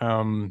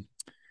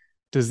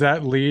 does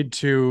that lead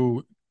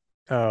to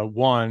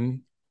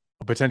one,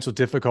 a potential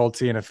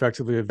difficulty in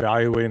effectively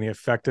evaluating the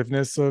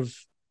effectiveness of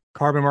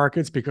carbon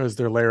markets because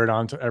they're layered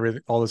onto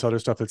all this other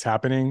stuff that's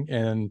happening?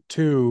 And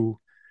two,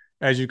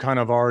 as you kind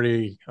of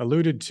already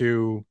alluded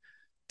to,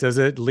 does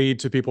it lead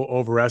to people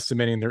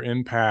overestimating their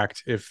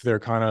impact if they're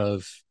kind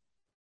of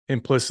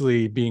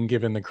implicitly being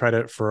given the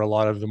credit for a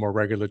lot of the more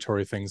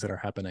regulatory things that are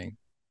happening?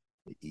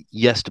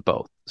 Yes to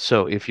both.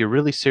 So if you're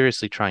really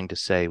seriously trying to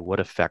say what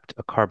effect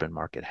a carbon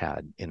market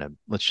had in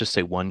let's just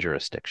say one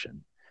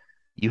jurisdiction,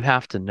 you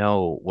have to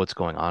know what's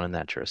going on in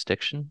that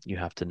jurisdiction. You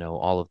have to know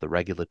all of the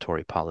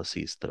regulatory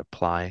policies that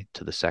apply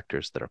to the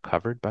sectors that are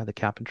covered by the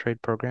cap and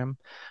trade program.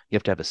 You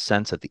have to have a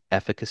sense of the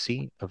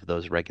efficacy of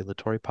those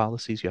regulatory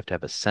policies. You have to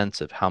have a sense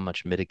of how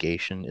much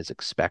mitigation is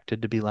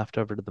expected to be left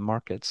over to the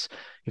markets.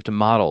 You have to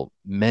model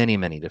many,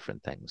 many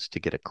different things to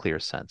get a clear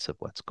sense of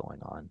what's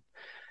going on.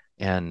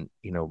 And,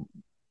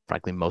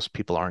 frankly, most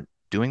people aren't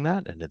doing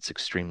that, and it's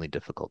extremely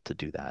difficult to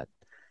do that.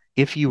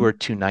 If you were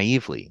to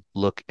naively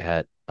look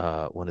at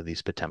one of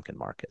these Potemkin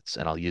markets,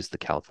 and I'll use the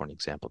California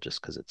example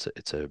just because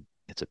it's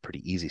a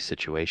pretty easy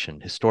situation.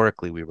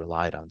 Historically, we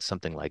relied on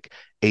something like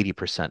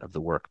 80% of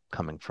the work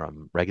coming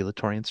from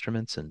regulatory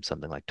instruments and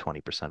something like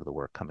 20% of the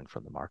work coming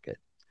from the market.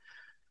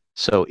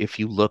 So if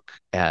you look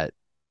at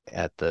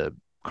the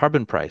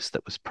carbon price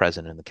that was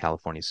present in the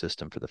California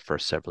system for the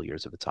first several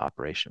years of its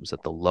operation, it was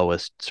at the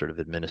lowest sort of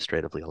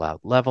administratively allowed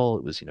level.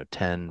 It was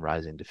 10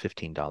 rising to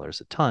 $15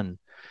 a ton.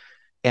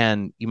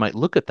 And you might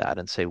look at that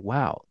and say,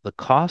 wow, the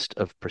cost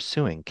of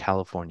pursuing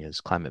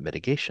California's climate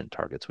mitigation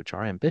targets, which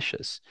are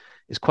ambitious,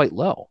 is quite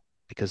low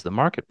because the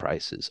market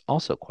price is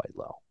also quite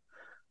low.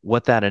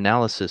 What that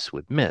analysis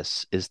would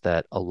miss is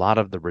that a lot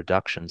of the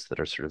reductions that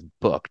are sort of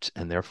booked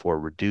and therefore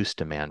reduce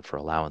demand for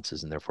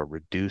allowances and therefore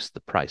reduce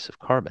the price of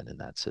carbon in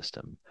that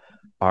system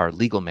are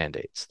legal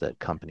mandates that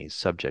companies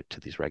subject to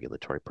these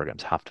regulatory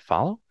programs have to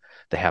follow.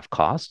 They have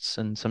costs,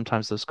 and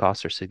sometimes those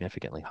costs are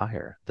significantly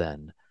higher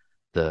than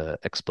the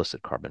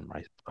explicit carbon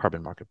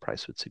market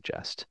price would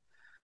suggest.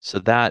 So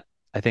that,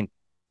 I think,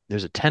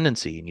 there's a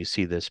tendency, and you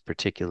see this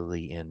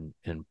particularly in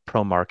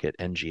pro-market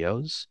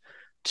NGOs,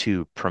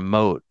 to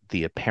promote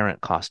the apparent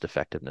cost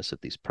effectiveness of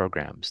these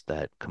programs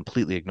that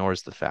completely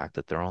ignores the fact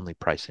that they're only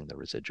pricing the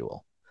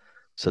residual.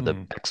 So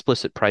the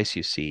explicit price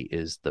you see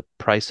is the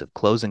price of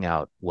closing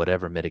out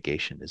whatever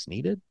mitigation is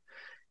needed.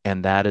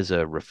 And that is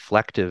a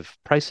reflective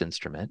price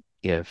instrument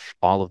if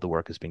all of the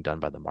work is being done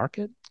by the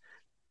market.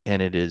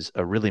 And it is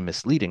a really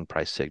misleading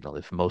price signal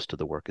if most of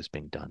the work is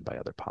being done by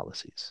other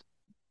policies.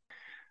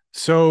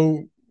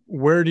 So,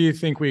 where do you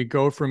think we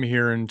go from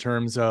here in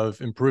terms of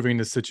improving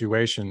the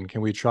situation? Can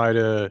we try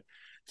to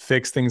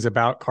fix things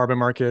about carbon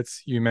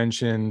markets? You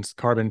mentioned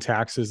carbon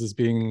taxes as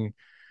being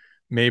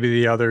maybe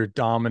the other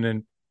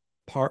dominant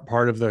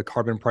part of the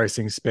carbon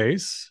pricing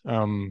space.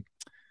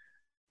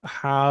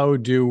 How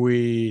do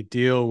we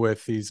deal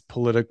with these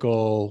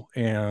political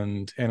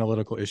and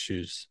analytical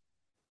issues?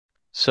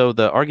 So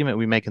the argument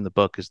we make in the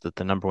book is that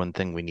the number one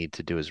thing we need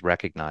to do is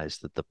recognize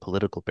that the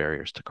political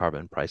barriers to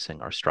carbon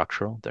pricing are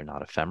structural. They're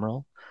not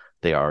ephemeral.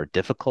 They are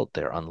difficult.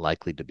 They're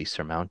unlikely to be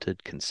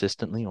surmounted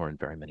consistently or in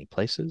very many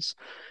places,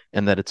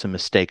 and that it's a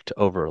mistake to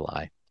over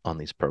rely on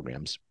these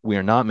programs. We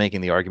are not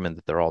making the argument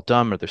that they're all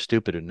dumb or they're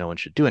stupid and no one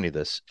should do any of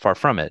this. Far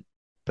from it.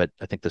 But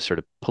I think the sort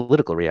of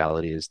political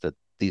reality is that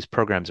these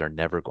programs are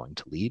never going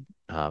to lead,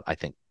 I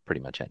think,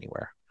 pretty much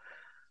anywhere.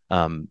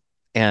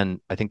 And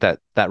I think that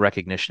that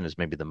recognition is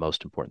maybe the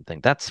most important thing.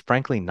 That's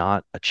frankly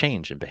not a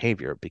change in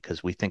behavior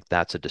because we think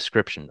that's a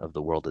description of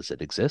the world as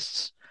it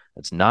exists.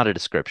 It's not a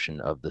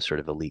description of the sort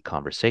of elite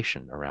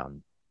conversation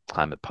around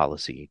climate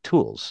policy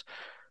tools,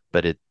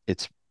 but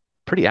it's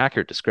pretty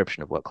accurate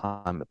description of what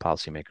climate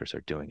policymakers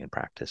are doing in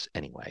practice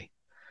anyway.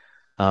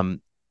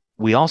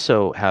 We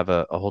also have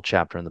a whole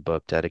chapter in the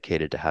book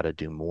dedicated to how to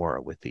do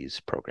more with these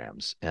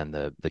programs. And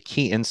the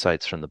key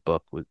insights from the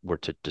book were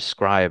to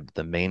describe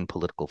the main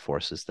political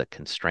forces that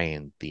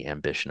constrain the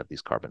ambition of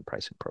these carbon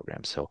pricing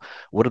programs. So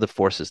what are the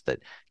forces that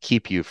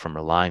keep you from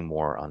relying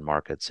more on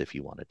markets if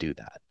you want to do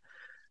that?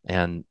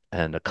 And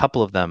a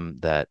couple of them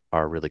that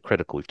are really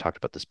critical, we've talked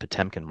about this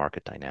Potemkin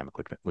market dynamic,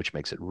 which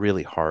makes it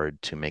really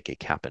hard to make a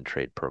cap and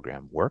trade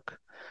program work,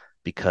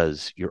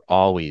 because you're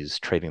always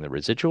trading the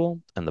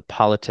residual, and the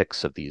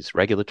politics of these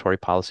regulatory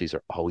policies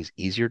are always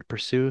easier to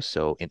pursue.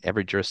 So in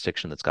every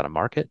jurisdiction that's got a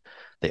market,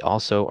 they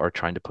also are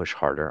trying to push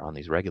harder on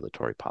these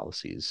regulatory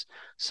policies.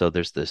 So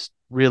there's this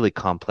really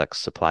complex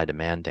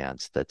supply-demand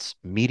dance that's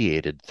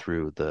mediated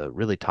through the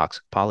really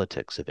toxic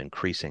politics of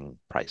increasing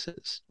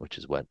prices, which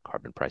is what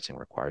carbon pricing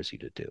requires you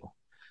to do.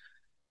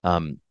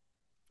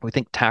 We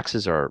think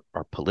taxes are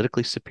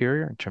politically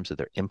superior in terms of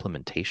their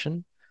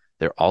implementation.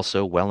 They're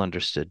also well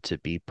understood to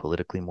be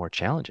politically more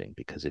challenging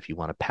because if you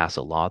want to pass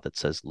a law that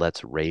says,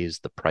 let's raise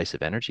the price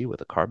of energy with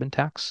a carbon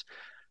tax,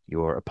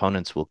 your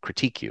opponents will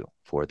critique you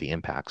for the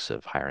impacts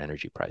of higher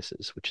energy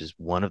prices, which is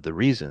one of the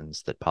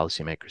reasons that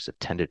policymakers have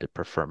tended to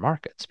prefer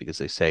markets, because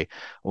they say,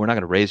 well, we're not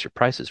going to raise your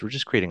prices. We're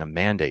just creating a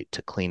mandate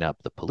to clean up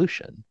the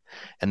pollution.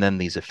 And then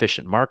these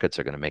efficient markets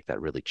are going to make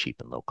that really cheap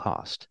and low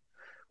cost,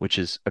 which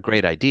is a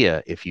great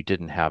idea if you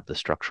didn't have the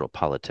structural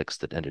politics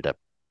that ended up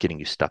getting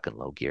you stuck in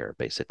low gear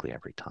basically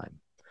every time.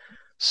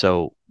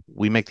 So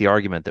we make the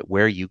argument that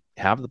where you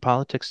have the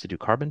politics to do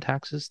carbon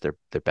taxes,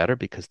 they're better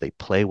because they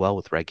play well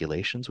with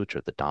regulations, which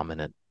are the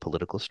dominant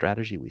political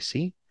strategy we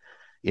see.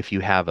 If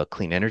you have a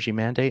clean energy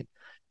mandate,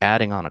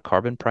 adding on a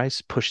carbon price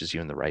pushes you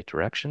in the right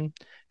direction.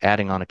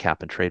 Adding on a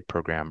cap and trade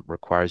program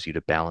requires you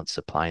to balance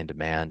supply and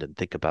demand and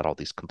think about all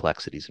these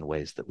complexities in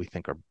ways that we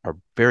think are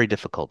very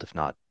difficult, if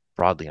not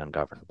broadly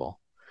ungovernable.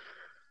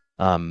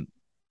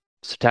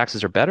 So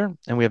taxes are better,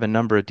 and we have a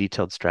number of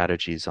detailed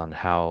strategies on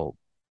how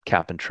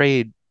cap and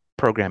trade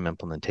program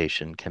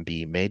implementation can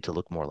be made to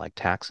look more like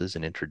taxes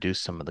and introduce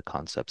some of the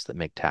concepts that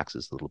make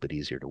taxes a little bit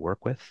easier to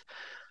work with,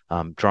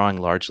 drawing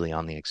largely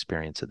on the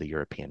experience of the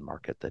European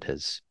market that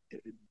has,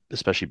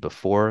 especially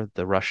before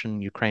the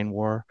Russian-Ukraine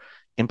war,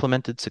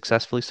 implemented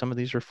successfully some of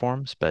these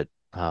reforms, but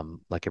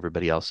like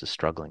everybody else is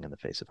struggling in the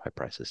face of high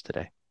prices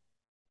today.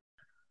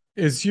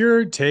 Is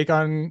your take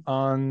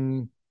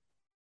on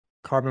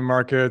carbon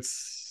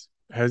markets,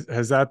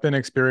 has that been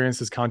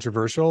experienced as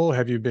controversial?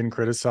 Have you been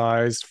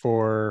criticized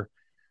for,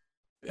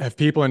 have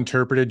people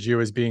interpreted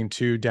you as being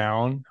too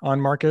down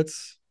on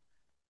markets?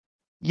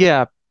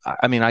 Yeah,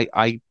 I mean,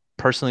 I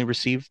personally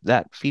received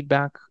that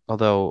feedback,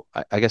 although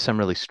I guess I'm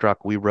really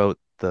struck. We wrote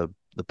the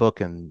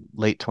book in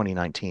late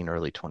 2019,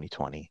 early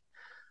 2020,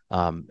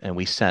 and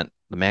we sent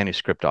the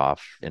manuscript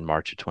off in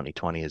March of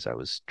 2020 as I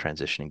was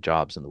transitioning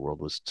jobs and the world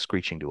was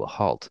screeching to a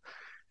halt.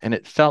 And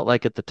it felt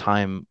like at the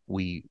time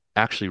we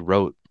actually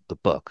wrote the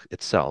book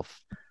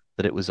itself,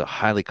 that it was a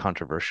highly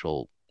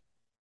controversial,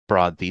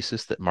 broad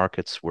thesis that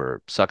markets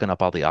were sucking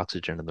up all the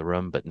oxygen in the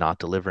room, but not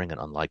delivering and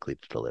unlikely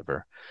to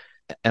deliver.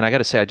 And I got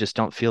to say, I just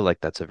don't feel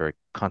like that's a very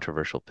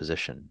controversial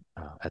position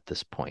at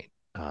this point.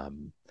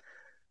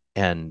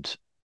 And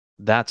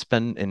that's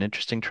been an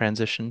interesting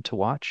transition to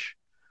watch.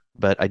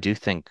 But I do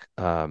think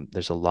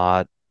there's a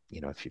lot,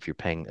 if you're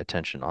paying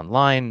attention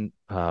online,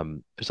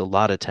 there's a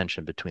lot of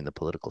tension between the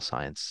political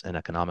science and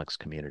economics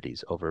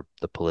communities over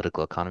the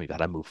political economy, how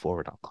to move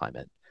forward on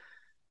climate.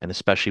 And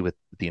especially with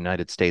the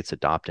United States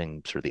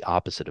adopting sort of the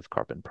opposite of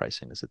carbon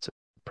pricing as its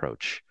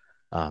approach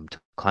to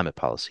climate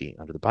policy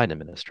under the Biden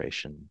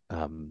administration.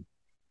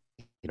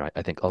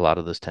 I think a lot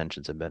of those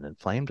tensions have been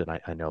inflamed, and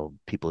I know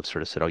people have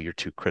sort of said, "Oh, you're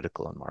too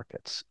critical on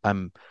markets."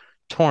 I'm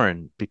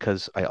torn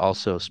because I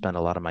also spend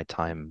a lot of my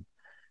time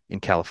in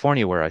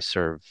California, where I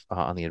serve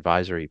on the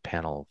advisory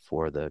panel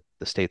for the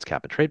state's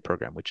cap and trade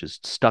program, which is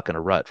stuck in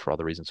a rut for all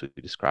the reasons we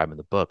describe in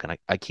the book. And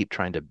I keep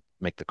trying to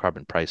make the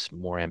carbon price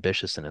more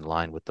ambitious and in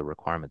line with the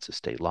requirements of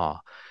state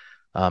law.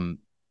 Um,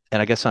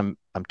 and I guess I'm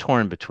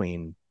torn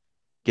between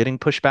getting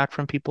pushback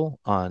from people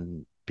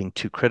on being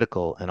too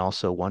critical and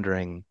also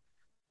wondering,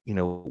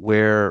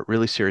 where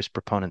really serious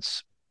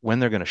proponents, when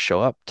they're going to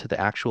show up to the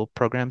actual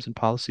programs and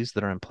policies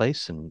that are in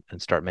place and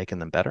start making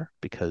them better,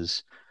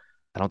 because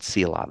I don't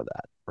see a lot of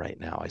that right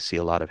now. I see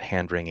a lot of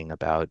hand wringing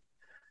about,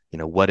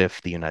 what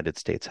if the United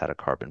States had a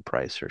carbon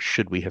price, or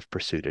should we have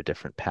pursued a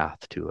different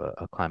path to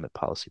a climate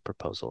policy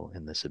proposal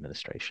in this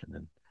administration?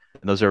 And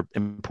those are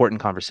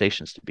important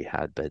conversations to be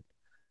had, but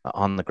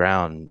on the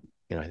ground,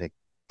 I think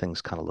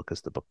things kind of look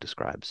as the book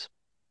describes.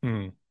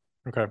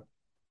 Okay.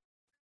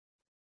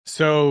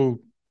 So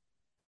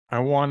I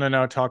want to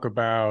now talk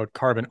about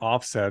carbon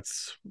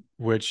offsets,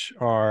 which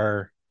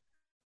are,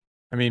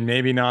 I mean,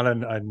 maybe not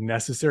a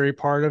necessary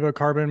part of a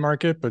carbon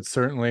market, but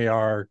certainly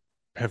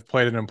have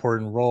played an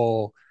important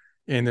role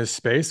in this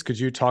space. Could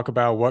you talk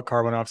about what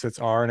carbon offsets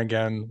are and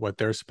again, what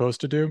they're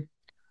supposed to do?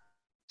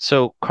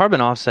 So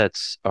carbon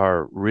offsets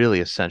are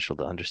really essential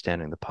to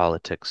understanding the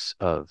politics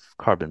of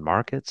carbon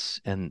markets,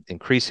 and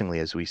increasingly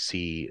as we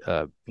see,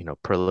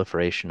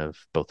 proliferation of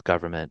both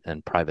government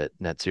and private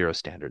net zero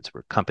standards,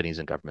 where companies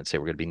and governments say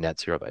we're going to be net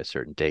zero by a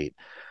certain date.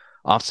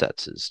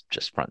 Offsets is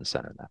just front and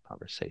center in that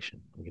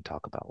conversation. We can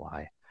talk about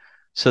why.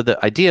 So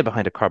the idea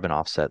behind a carbon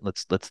offset,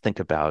 let's think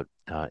about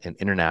an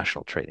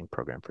international trading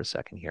program for a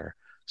second here.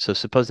 So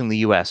supposing the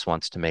U.S.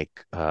 wants to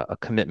make a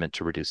commitment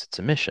to reduce its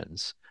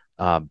emissions,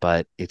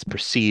 but it's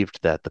perceived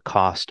that the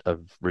cost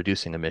of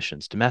reducing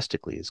emissions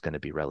domestically is going to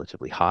be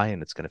relatively high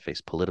and it's going to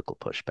face political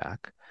pushback.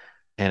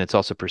 And it's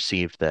also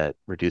perceived that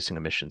reducing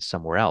emissions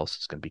somewhere else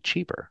is going to be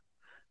cheaper.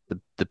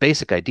 The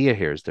basic idea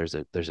here is there's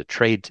a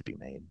trade to be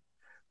made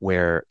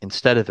where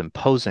instead of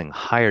imposing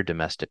higher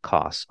domestic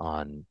costs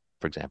on,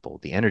 for example,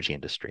 the energy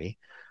industry,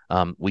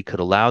 we could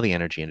allow the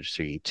energy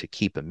industry to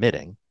keep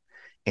emitting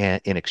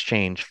and in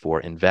exchange for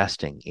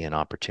investing in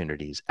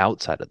opportunities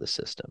outside of the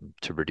system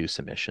to reduce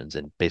emissions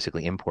and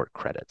basically import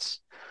credits.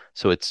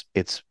 So it's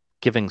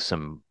giving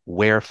some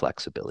where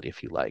flexibility,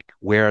 if you like.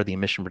 Where are the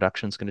emission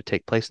reductions going to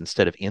take place?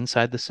 Instead of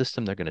inside the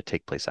system, they're going to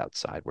take place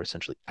outside. We're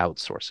essentially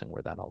outsourcing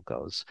where that all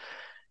goes.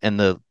 And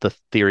the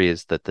theory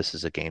is that this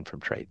is a gain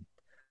from trade.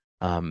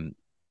 Um,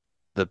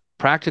 the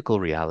practical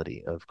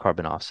reality of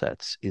carbon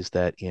offsets is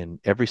that in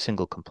every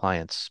single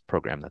compliance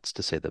program, that's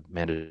to say the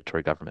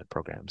mandatory government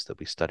programs that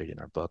we studied in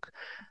our book,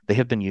 they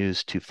have been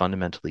used to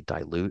fundamentally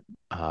dilute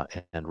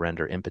and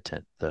render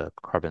impotent the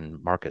carbon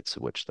markets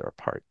of which they're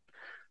a part.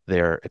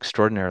 They're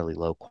extraordinarily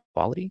low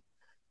quality,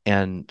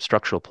 and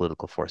structural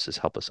political forces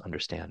help us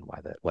understand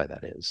why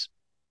that is.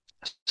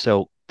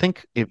 So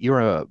think if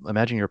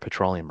imagine you're a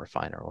petroleum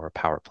refiner or a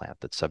power plant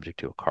that's subject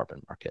to a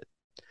carbon market.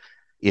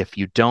 If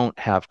you don't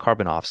have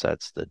carbon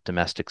offsets, the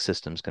domestic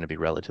system is going to be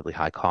relatively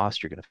high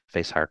cost. You're going to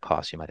face higher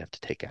costs. You might have to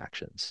take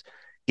actions.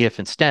 If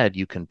instead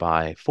you can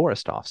buy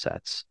forest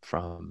offsets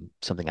from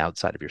something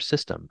outside of your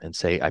system and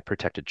say, I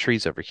protected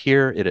trees over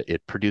here,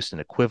 it produced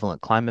an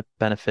equivalent climate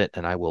benefit,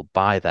 and I will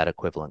buy that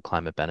equivalent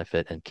climate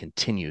benefit and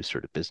continue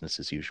sort of business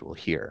as usual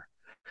here.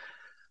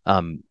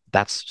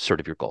 That's sort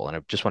of your goal. And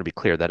I just want to be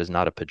clear, that is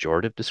not a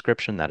pejorative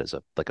description. That is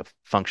like a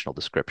functional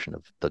description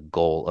of the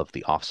goal of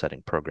the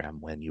offsetting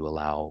program when you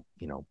allow,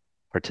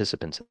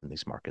 participants in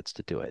these markets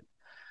to do it.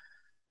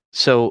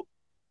 So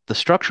the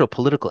structural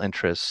political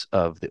interests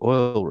of the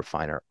oil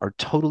refiner are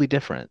totally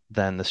different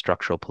than the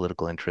structural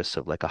political interests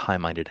of like a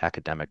high-minded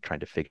academic trying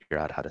to figure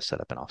out how to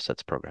set up an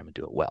offsets program and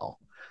do it well.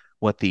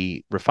 What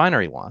the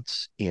refinery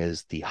wants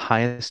is the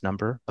highest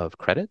number of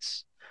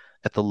credits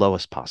at the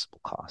lowest possible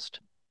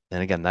cost.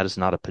 And again, that is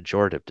not a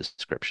pejorative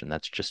description.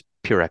 That's just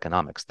pure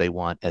economics. They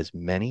want as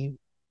many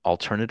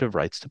alternative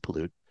rights to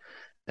pollute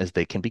as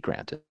they can be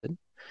granted.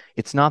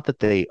 It's not that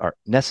they are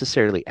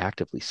necessarily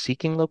actively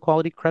seeking low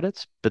quality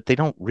credits, but they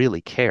don't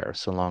really care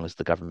so long as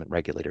the government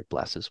regulator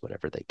blesses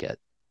whatever they get.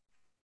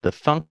 The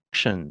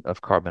function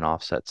of carbon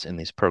offsets in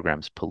these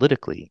programs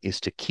politically is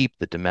to keep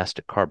the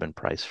domestic carbon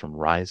price from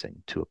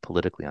rising to a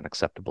politically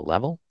unacceptable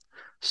level.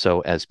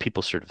 So as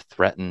people sort of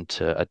threaten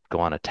to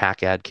go on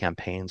attack ad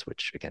campaigns,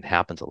 which again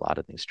happens a lot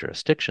in these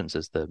jurisdictions,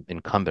 as the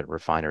incumbent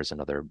refiners and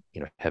other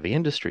heavy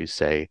industries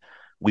say,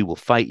 we will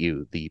fight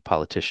you, the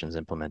politicians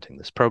implementing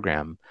this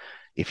program,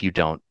 if you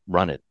don't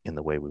run it in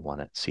the way we want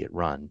to see it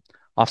run.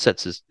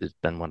 Offsets has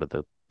been one of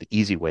the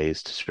easy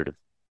ways to sort of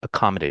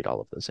accommodate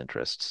all of those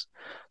interests.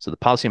 So the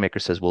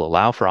policymaker says we'll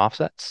allow for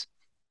offsets.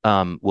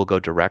 We'll go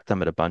direct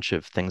them at a bunch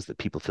of things that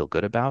people feel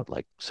good about,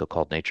 like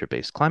so-called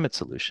nature-based climate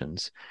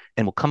solutions,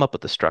 and we'll come up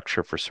with a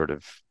structure for sort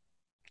of,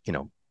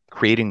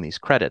 creating these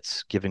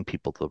credits, giving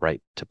people the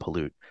right to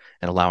pollute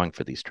and allowing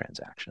for these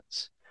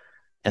transactions.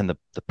 And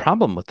the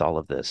problem with all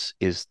of this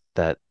is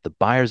that the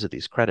buyers of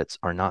these credits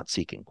are not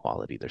seeking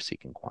quality, they're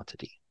seeking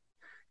quantity.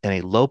 And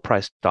a low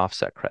priced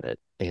offset credit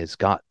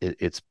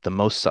it's the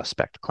most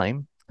suspect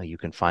claim that you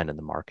can find in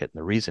the market. And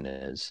the reason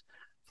is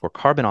for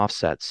carbon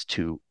offsets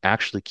to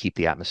actually keep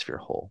the atmosphere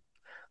whole,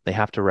 they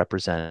have to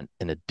represent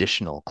an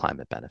additional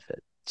climate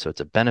benefit. So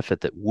it's a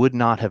benefit that would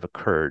not have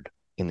occurred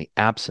in the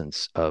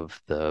absence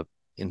of the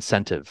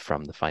incentive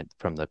from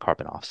the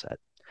carbon offset.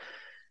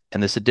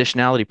 And this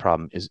additionality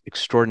problem is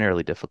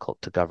extraordinarily difficult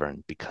to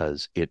govern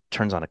because it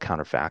turns on a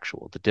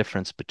counterfactual, the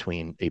difference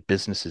between a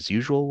business as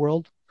usual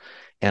world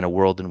and a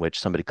world in which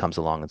somebody comes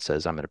along and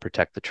says, I'm going to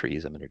protect the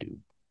trees, I'm going to do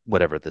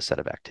whatever the set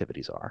of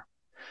activities are.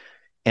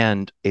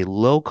 And a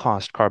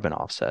low-cost carbon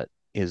offset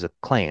is a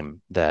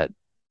claim that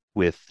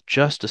with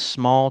just a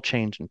small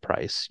change in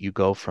price, you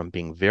go from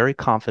being very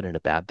confident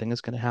a bad thing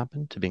is going to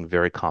happen to being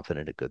very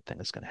confident a good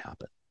thing is going to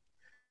happen.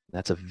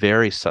 That's a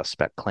very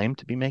suspect claim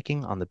to be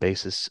making on the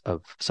basis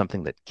of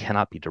something that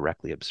cannot be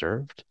directly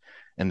observed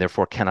and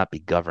therefore cannot be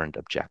governed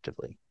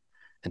objectively.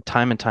 And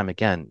time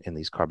again in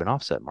these carbon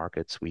offset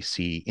markets, we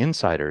see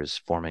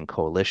insiders forming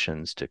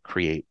coalitions to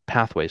create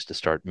pathways to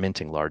start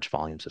minting large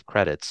volumes of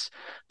credits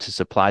to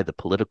supply the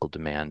political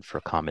demand for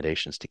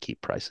accommodations to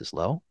keep prices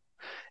low.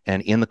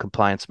 And in the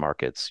compliance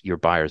markets, your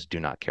buyers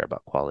do not care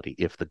about quality.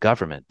 If the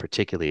government,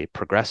 particularly a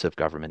progressive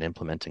government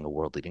implementing a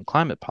world-leading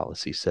climate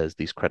policy, says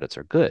these credits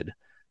are good,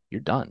 you're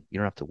done. You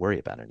don't have to worry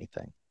about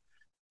anything.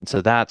 And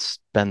so that's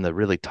been the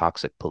really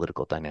toxic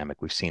political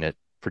dynamic. We've seen it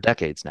for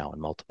decades now in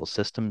multiple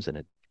systems, and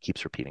it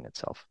keeps repeating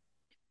itself.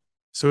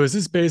 So is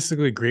this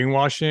basically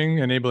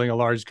greenwashing, enabling a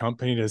large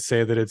company to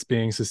say that it's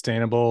being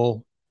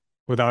sustainable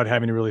without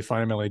having to really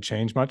fundamentally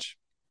change much?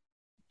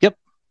 Yep.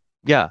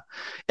 Yeah.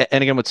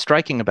 And again, what's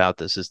striking about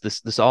this is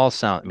this all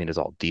it's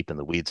all deep in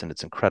the weeds and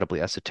it's incredibly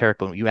esoteric.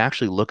 But when you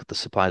actually look at the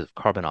supplies of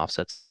carbon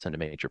offsets into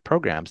major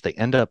programs, they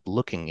end up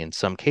looking in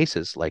some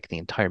cases like the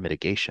entire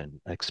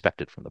mitigation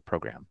expected from the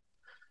program.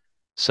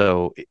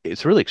 So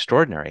it's really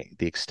extraordinary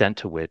the extent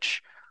to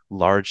which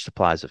large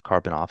supplies of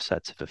carbon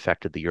offsets have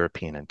affected the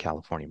European and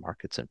California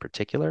markets in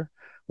particular,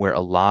 where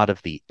a lot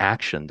of the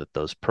action that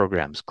those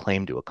programs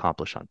claim to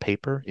accomplish on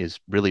paper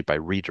is really by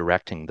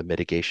redirecting the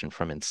mitigation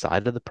from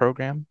inside of the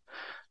program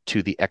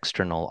to the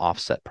external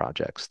offset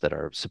projects that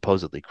are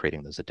supposedly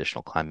creating those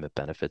additional climate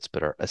benefits,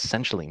 but are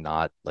essentially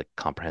not like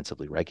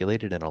comprehensively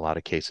regulated, in a lot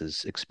of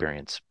cases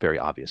experience very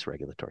obvious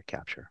regulatory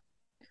capture.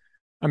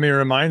 I mean, it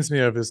reminds me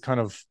of this kind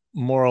of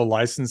moral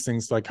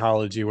licensing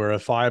psychology where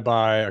if I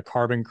buy a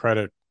carbon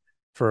credit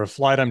for a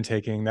flight I'm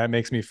taking, that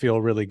makes me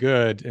feel really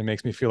good. It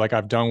makes me feel like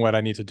I've done what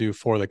I need to do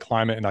for the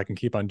climate and I can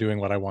keep on doing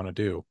what I want to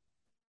do.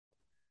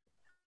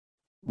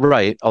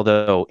 Right.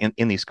 Although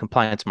in these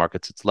compliance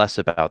markets, it's less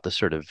about the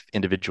sort of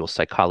individual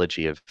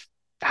psychology of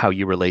how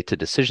you relate to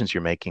decisions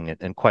you're making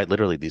and quite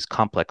literally these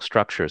complex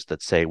structures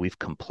that say we've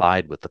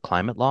complied with the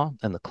climate law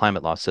and the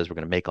climate law says we're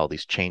going to make all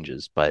these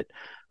changes, but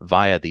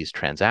via these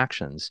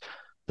transactions,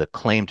 the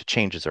claimed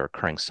changes are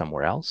occurring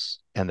somewhere else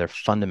and they're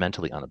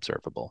fundamentally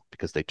unobservable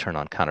because they turn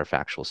on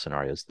counterfactual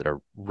scenarios that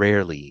are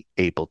rarely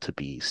able to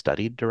be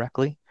studied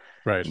directly.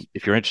 Right.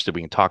 If you're interested,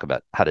 we can talk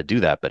about how to do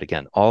that. But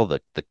again, all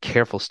the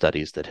careful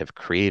studies that have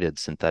created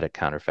synthetic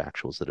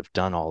counterfactuals, that have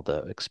done all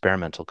the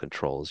experimental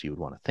controls you would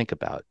want to think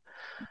about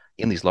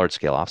in these large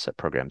scale offset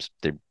programs,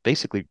 they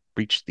basically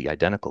reach the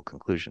identical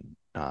conclusion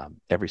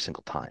every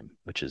single time,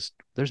 which is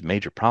there's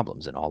major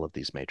problems in all of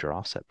these major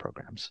offset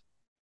programs.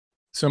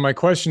 So my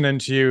question then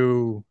to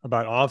you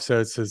about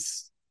offsets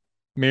is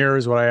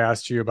mirrors what I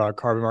asked you about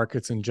carbon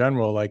markets in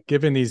general. Like,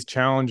 given these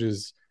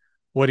challenges,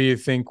 what do you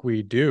think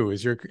we do?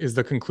 Is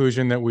the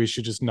conclusion that we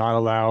should just not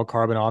allow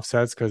carbon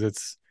offsets because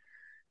it's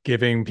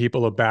giving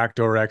people a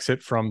backdoor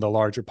exit from the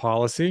larger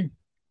policy?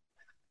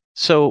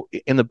 So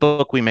in the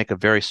book, we make a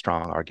very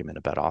strong argument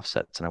about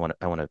offsets, and I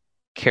want to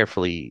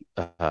carefully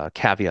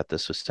caveat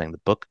this with saying the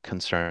book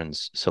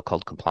concerns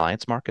so-called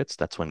compliance markets.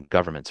 That's when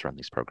governments run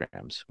these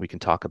programs. We can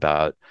talk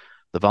about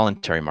the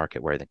voluntary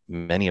market where I think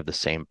many of the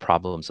same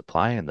problems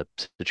apply and the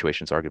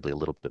situation is arguably a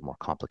little bit more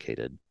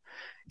complicated.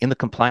 In the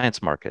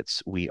compliance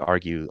markets, we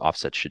argue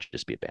offsets should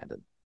just be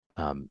abandoned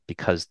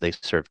because they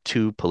serve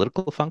two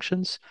political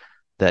functions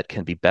that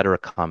can be better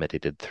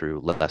accommodated through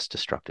less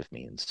destructive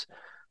means.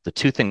 The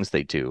two things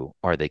they do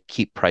are they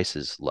keep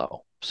prices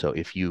low. So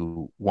if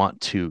you want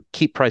to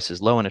keep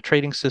prices low in a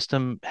trading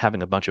system,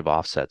 having a bunch of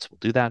offsets will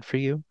do that for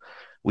you.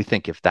 We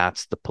think if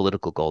that's the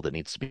political goal that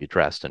needs to be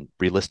addressed, and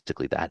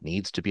realistically that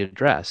needs to be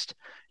addressed,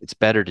 it's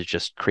better to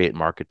just create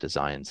market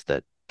designs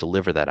that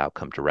deliver that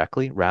outcome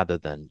directly rather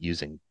than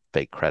using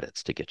fake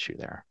credits to get you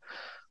there.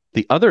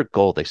 The other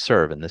goal they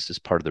serve, and this is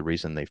part of the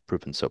reason they've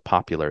proven so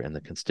popular in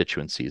the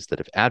constituencies that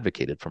have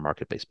advocated for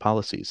market-based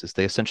policies, is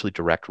they essentially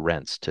direct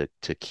rents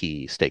to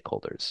key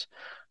stakeholders.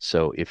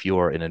 So if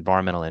you're an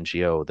environmental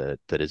NGO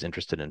that is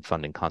interested in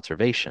funding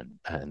conservation,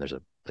 and there's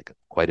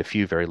quite a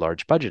few very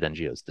large budget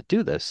NGOs that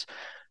do this,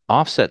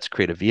 offsets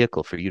create a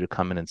vehicle for you to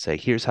come in and say,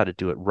 here's how to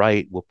do it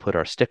right. We'll put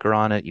our sticker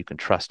on it. You can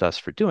trust us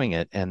for doing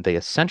it. And they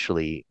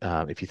essentially,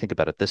 if you think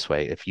about it this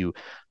way, if you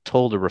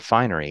told a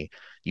refinery,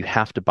 you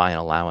have to buy an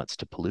allowance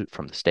to pollute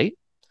from the state,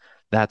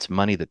 that's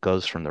money that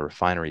goes from the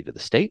refinery to the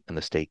state, and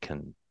the state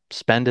can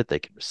spend it. They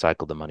can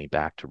recycle the money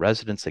back to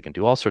residents. They can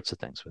do all sorts of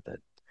things with it.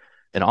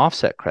 An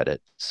offset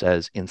credit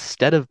says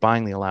instead of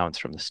buying the allowance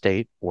from the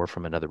state or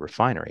from another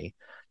refinery,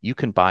 you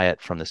can buy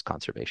it from this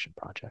conservation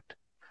project.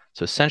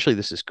 So essentially,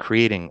 this is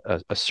creating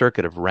a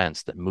circuit of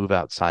rents that move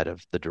outside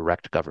of the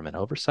direct government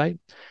oversight.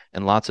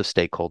 And lots of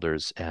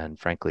stakeholders and,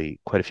 frankly,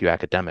 quite a few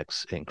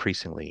academics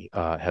increasingly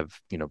have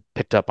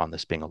picked up on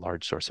this being a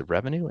large source of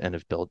revenue and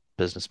have built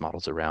business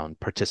models around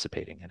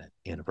participating in it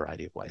in a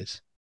variety of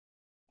ways.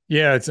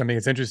 Yeah, it's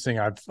interesting.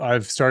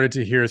 I've started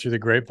to hear through the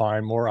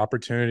grapevine more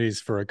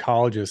opportunities for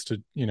ecologists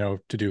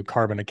to do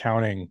carbon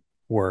accounting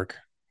work,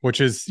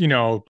 which is,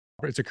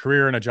 it's a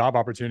career and a job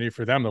opportunity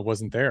for them that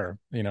wasn't there,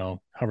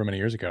 however many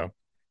years ago.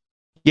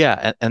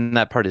 Yeah, and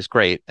that part is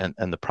great. And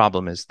the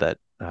problem is that,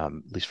 at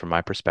least from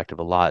my perspective,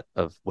 a lot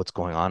of what's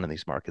going on in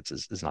these markets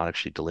is not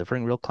actually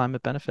delivering real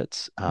climate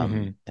benefits.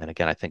 And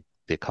again, I think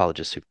the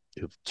ecologists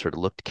who've sort of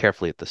looked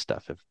carefully at this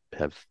stuff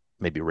have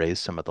maybe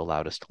raised some of the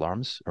loudest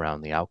alarms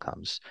around the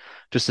outcomes.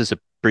 Just as a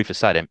brief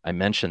aside, I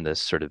mentioned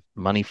this sort of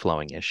money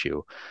flowing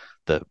issue.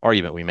 The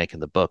argument we make in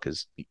the book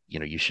is,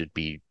 you should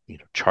be,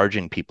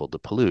 charging people to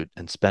pollute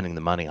and spending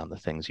the money on the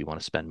things you want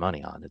to spend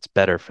money on. It's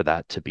better for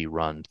that to be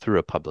run through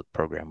a public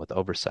program with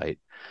oversight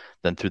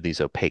than through these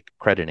opaque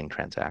crediting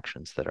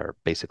transactions that are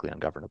basically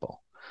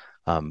ungovernable.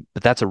 But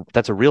that's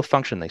a real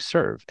function they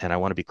serve. And I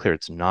want to be clear,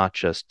 it's not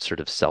just sort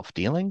of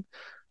self-dealing.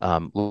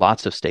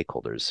 Lots of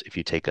stakeholders. If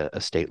you take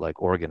a state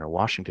like Oregon or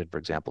Washington, for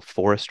example,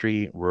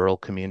 forestry, rural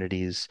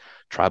communities,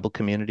 tribal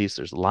communities,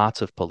 there's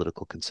lots of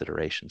political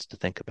considerations to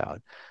think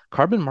about.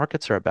 Carbon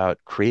markets are about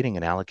creating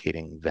and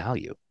allocating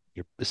value.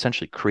 You're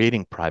essentially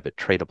creating private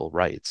tradable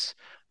rights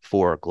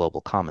for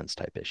global commons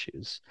type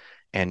issues.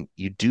 And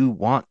you do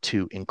want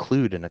to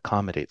include and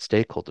accommodate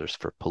stakeholders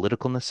for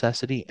political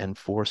necessity and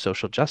for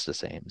social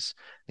justice aims.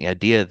 The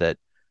idea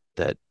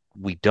that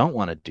we don't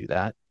want to do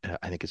that,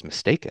 I think, is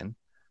mistaken.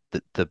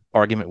 The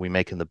argument we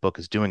make in the book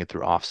is doing it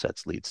through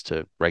offsets leads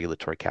to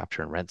regulatory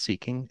capture and rent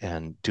seeking,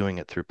 and doing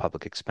it through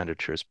public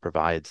expenditures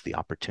provides the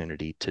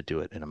opportunity to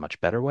do it in a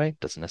much better way.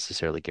 Doesn't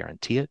necessarily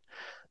guarantee it,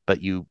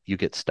 but you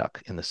get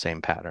stuck in the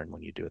same pattern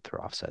when you do it through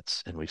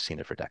offsets, and we've seen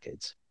it for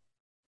decades.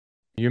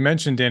 You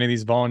mentioned, Danny,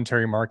 these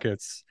voluntary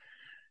markets,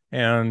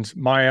 and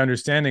my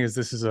understanding is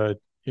this is a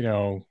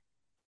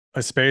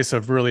space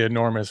of really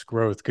enormous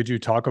growth. Could you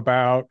talk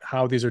about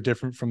how these are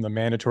different from the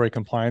mandatory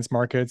compliance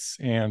markets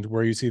and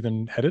where you see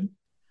them headed?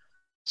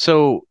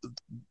 So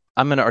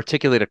I'm going to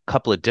articulate a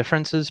couple of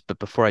differences, but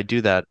before I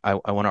do that, I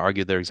want to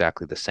argue they're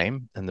exactly the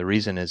same. And the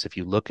reason is if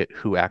you look at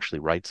who actually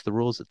writes the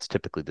rules, it's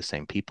typically the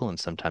same people, and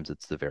sometimes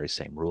it's the very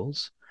same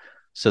rules.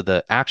 So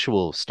the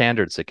actual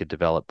standards that get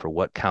developed for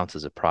what counts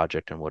as a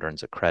project and what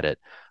earns a credit,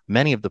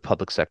 many of the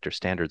public sector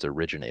standards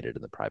originated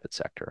in the private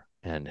sector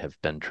and have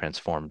been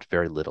transformed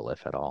very little,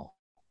 if at all.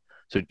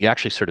 So you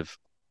actually sort of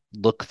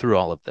look through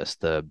all of this.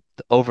 The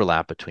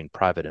overlap between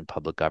private and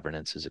public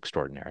governance is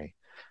extraordinary.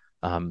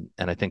 And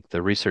I think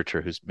the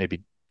researcher who's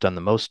maybe done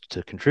the most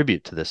to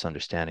contribute to this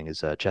understanding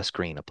is Jess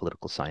Green, a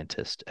political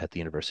scientist at the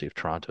University of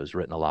Toronto, has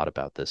written a lot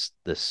about this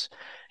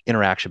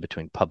interaction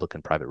between public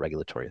and private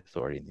regulatory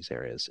authority in these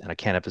areas. And I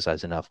can't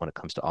emphasize enough when it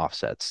comes to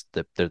offsets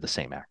that they're the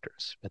same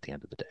actors at the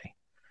end of the day.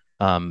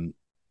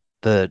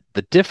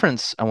 The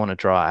difference I want to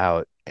draw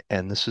out,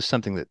 and this is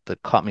something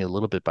that caught me a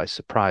little bit by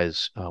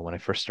surprise when I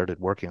first started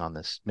working on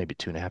this maybe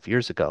 2.5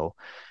 years ago,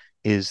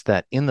 is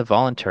that in the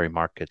voluntary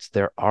markets,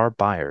 there are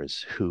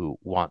buyers who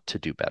want to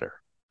do better.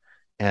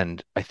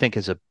 And I think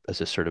as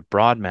a sort of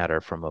broad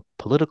matter from a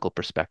political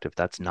perspective,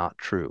 that's not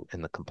true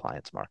in the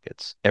compliance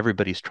markets.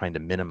 Everybody's trying to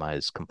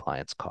minimize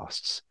compliance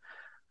costs.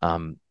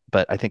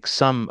 But I think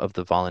some of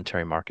the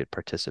voluntary market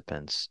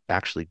participants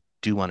actually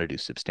do want to do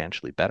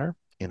substantially better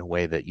in a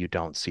way that you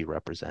don't see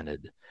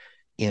represented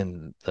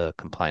in the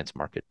compliance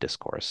market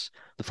discourse.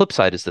 The flip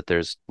side is that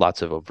there's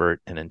lots of overt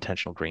and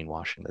intentional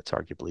greenwashing that's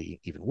arguably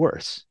even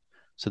worse.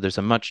 So there's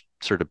a much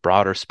sort of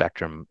broader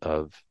spectrum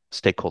of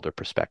stakeholder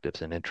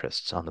perspectives and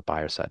interests on the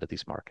buyer side of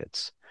these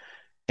markets.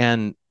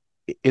 And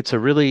it's a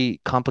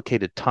really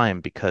complicated time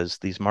because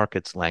these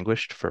markets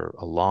languished for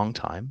a long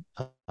time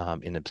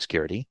in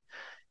obscurity.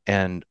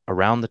 And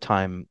around the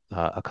time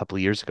a couple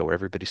of years ago where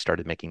everybody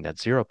started making net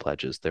zero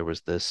pledges, there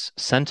was this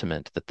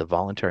sentiment that the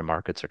voluntary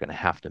markets are going to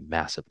have to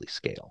massively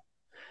scale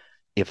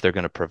if they're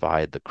going to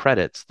provide the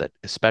credits that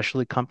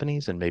especially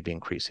companies and maybe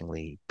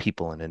increasingly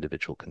people and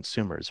individual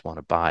consumers want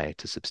to buy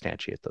to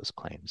substantiate those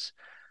claims.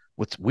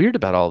 what's weird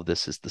about all of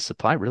this is the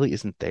supply really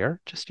isn't there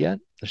just yet.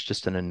 There's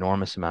just an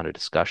enormous amount of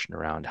discussion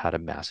around how to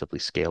massively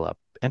scale up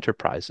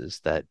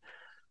enterprises that,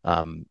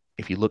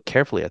 if you look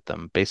carefully at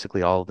them,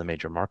 basically all of the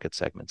major market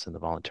segments in the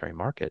voluntary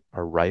market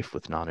are rife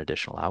with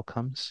non-additional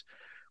outcomes,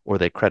 or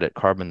they credit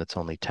carbon that's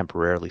only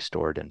temporarily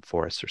stored in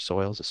forests or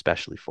soils,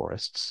 especially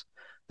forests,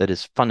 that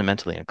is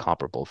fundamentally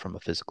incomparable from a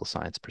physical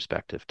science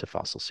perspective to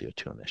fossil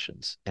CO2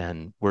 emissions.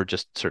 And we're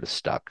just sort of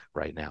stuck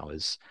right now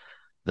as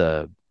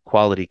the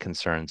quality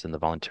concerns in the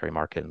voluntary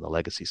market and the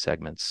legacy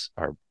segments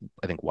are,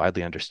 I think,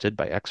 widely understood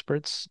by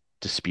experts,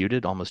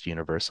 disputed almost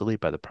universally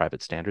by the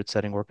private standard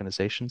setting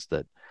organizations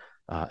that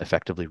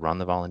effectively run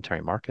the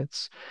voluntary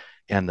markets.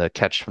 And the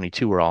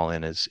catch-22 we're all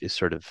in is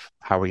sort of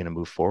how are we going to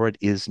move forward?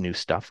 Is new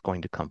stuff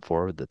going to come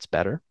forward that's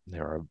better?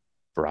 There are a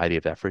variety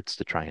of efforts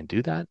to try and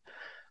do that.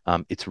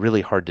 It's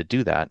really hard to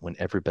do that when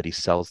everybody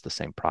sells the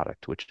same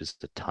product, which is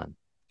a ton.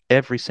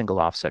 Every single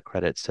offset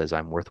credit says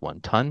I'm worth 1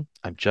 ton.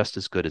 I'm just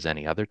as good as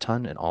any other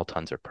ton, and all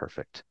tons are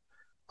perfect.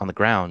 On the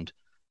ground,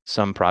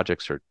 some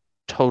projects are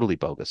totally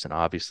bogus and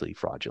obviously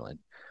fraudulent.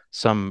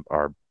 Some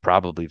are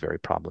probably very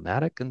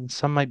problematic, and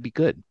some might be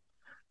good.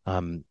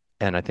 And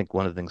I think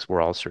one of the things we're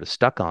all sort of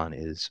stuck on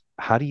is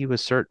how do you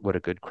assert what a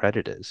good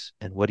credit is?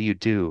 And what do you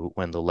do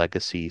when the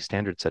legacy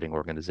standard setting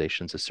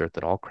organizations assert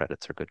that all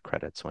credits are good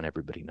credits when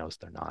everybody knows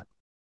they're not?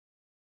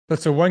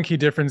 But so one key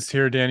difference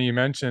here, Danny, you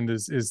mentioned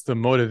is the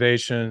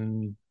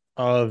motivation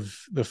of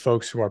the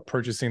folks who are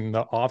purchasing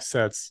the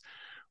offsets.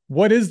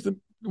 What is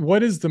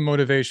the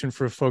motivation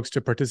for folks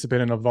to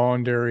participate in a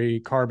voluntary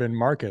carbon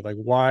market? Like,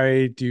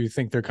 why do you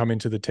think they're coming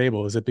to the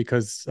table? Is it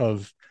because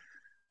of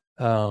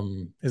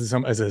is it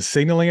some as a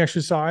signaling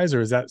exercise, or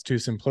is that too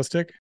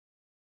simplistic?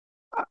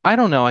 I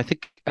don't know. I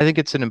think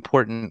it's an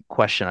important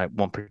question. I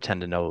won't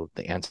pretend to know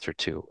the answer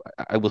to.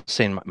 I will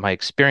say in my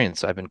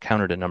experience, I've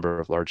encountered a number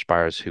of large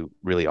buyers who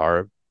really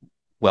are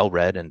well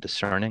read and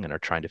discerning and are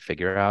trying to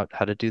figure out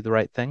how to do the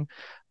right thing.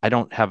 I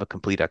don't have a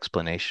complete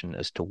explanation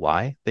as to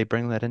why they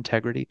bring that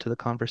integrity to the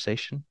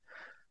conversation.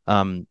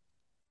 Um,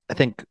 I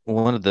think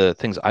one of the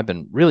things I've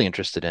been really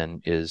interested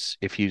in is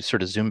if you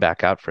sort of zoom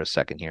back out for a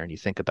second here and you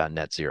think about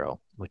net zero,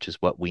 which is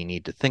what we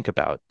need to think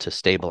about to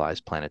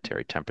stabilize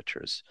planetary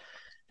temperatures.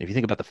 If you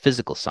think about the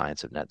physical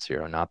science of net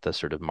zero, not the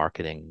sort of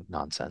marketing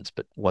nonsense,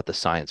 but what the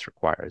science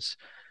requires,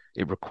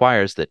 it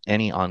requires that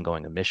any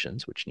ongoing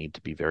emissions, which need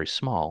to be very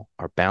small,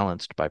 are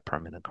balanced by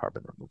permanent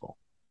carbon removal.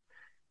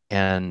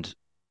 And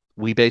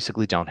we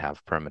basically don't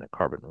have permanent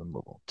carbon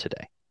removal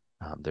today.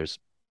 There's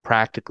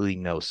practically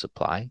no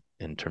supply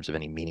in terms of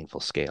any meaningful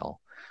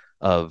scale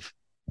of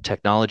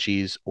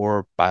technologies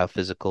or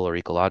biophysical or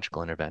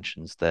ecological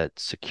interventions that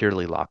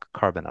securely lock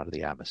carbon out of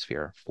the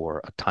atmosphere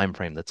for a time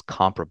frame that's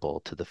comparable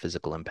to the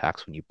physical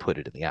impacts when you put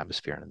it in the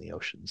atmosphere and in the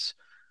oceans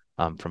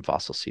from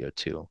fossil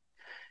CO2.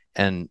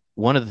 And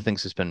one of the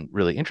things that's been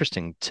really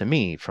interesting to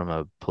me from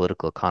a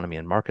political economy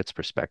and markets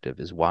perspective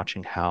is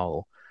watching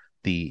how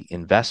the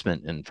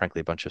investment in,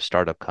 frankly, a bunch of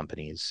startup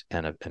companies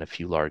and a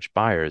few large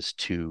buyers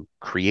to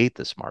create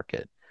this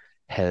market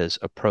has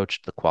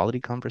approached the quality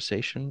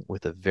conversation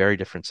with a very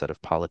different set of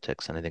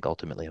politics, and I think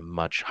ultimately a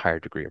much higher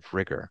degree of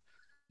rigor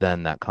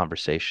than that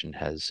conversation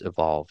has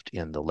evolved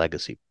in the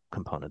legacy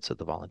components of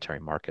the voluntary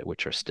market,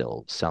 which are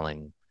still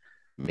selling.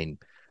 I mean,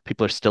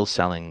 people are still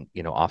selling,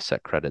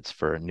 offset credits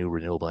for new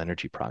renewable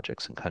energy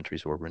projects in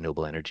countries where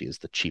renewable energy is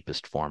the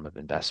cheapest form of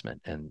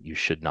investment, and you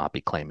should not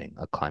be claiming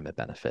a climate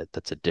benefit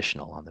that's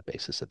additional on the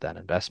basis of that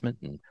investment.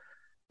 And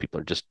people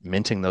are just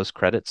minting those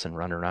credits and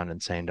running around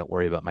and saying, "Don't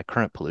worry about my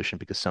current pollution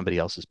because somebody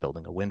else is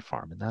building a wind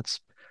farm," and that's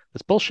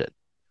bullshit.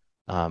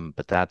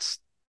 But that's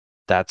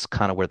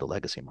kind of where the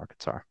legacy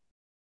markets are.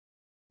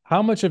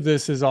 How much of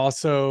this is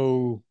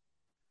also,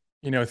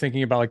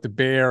 thinking about like the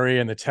Bay Area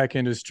and the tech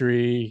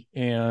industry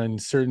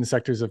and certain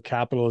sectors of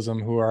capitalism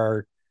who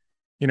are,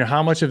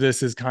 how much of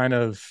this is kind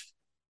of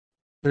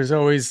there's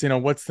always,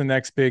 what's the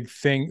next big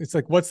thing? It's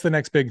like, what's the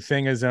next big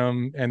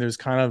thingism? And there's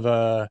kind of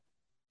a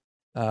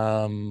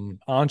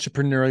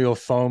entrepreneurial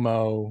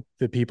FOMO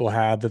that people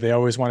have that they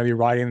always want to be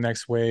riding the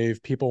next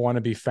wave. People want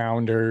to be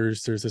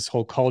founders. There's this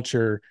whole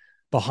culture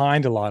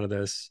behind a lot of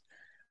this.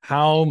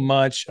 How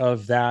much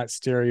of that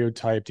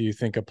stereotype do you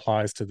think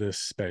applies to this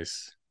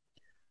space?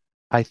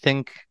 I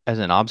think as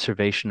an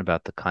observation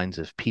about the kinds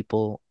of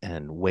people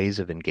and ways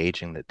of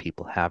engaging that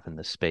people have in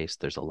this space,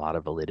 there's a lot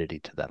of validity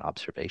to that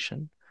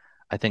observation.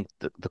 I think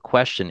the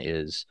question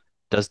is,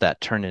 does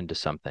that turn into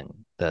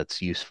something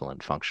that's useful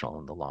and functional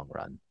in the long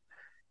run?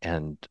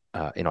 And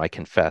I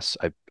confess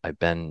I've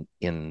been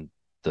in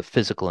the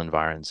physical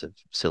environs of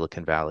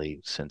Silicon Valley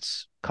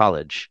since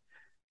college,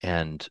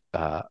 and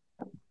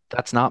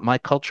that's not my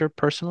culture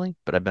personally,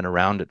 but I've been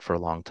around it for a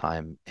long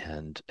time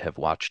and have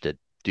watched it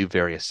do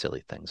various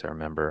silly things. I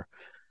remember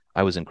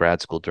I was in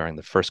grad school during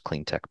the first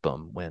clean tech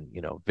boom when,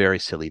 very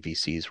silly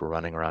VCs were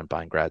running around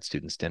buying grad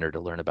students dinner to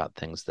learn about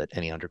things that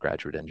any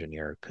undergraduate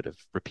engineer could have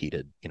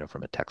repeated,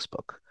 from a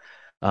textbook.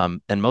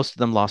 And most of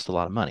them lost a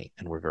lot of money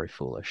and were very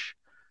foolish.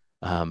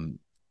 Um,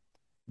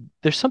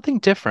 there's something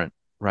different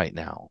right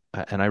now,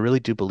 and I really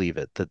do believe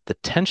it. The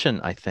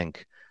tension, I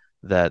think,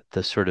 that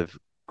the sort of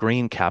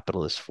green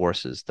capitalist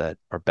forces that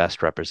are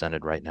best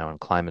represented right now in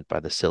climate by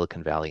the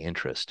Silicon Valley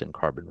interest in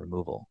carbon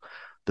removal,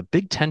 the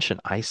big tension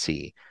I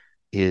see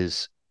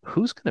is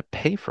who's going to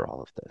pay for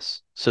all of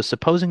this? So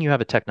supposing you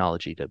have a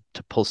technology to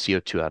pull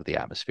CO2 out of the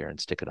atmosphere and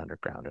stick it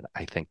underground, and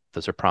I think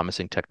those are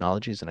promising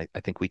technologies, and I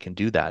think we can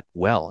do that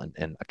well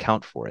and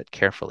account for it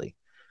carefully.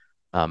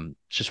 It's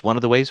just one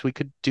of the ways we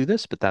could do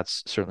this, but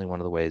that's certainly one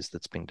of the ways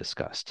that's being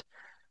discussed.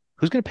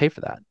 Who's going to pay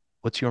for that?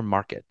 What's your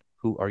market?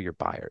 Who are your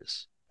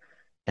buyers?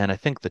 And I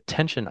think the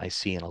tension I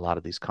see in a lot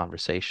of these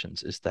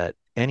conversations is that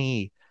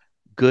any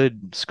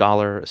good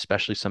scholar,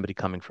 especially somebody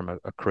coming from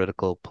a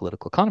critical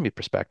political economy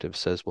perspective,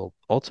 says, well,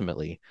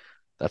 ultimately,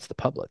 that's the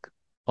public.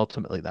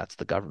 Ultimately, that's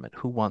the government.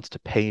 Who wants to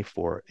pay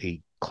for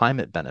a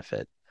climate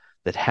benefit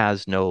that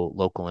has no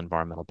local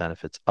environmental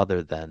benefits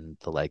other than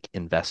the like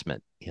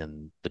investment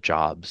in the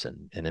jobs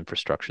and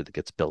infrastructure that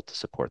gets built to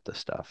support this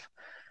stuff?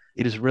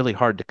 It is really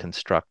hard to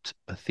construct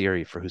a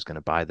theory for who's going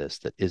to buy this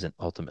that isn't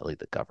ultimately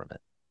the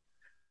government.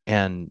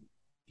 And,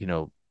 you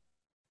know,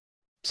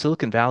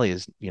 Silicon Valley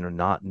is,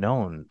 not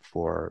known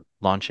for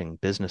launching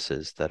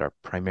businesses that are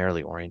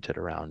primarily oriented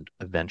around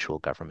eventual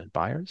government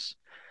buyers.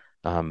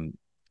 Um,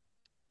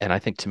 and I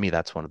think to me,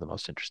 that's one of the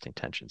most interesting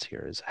tensions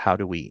here is how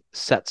do we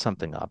set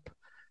something up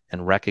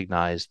and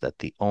recognize that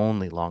the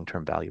only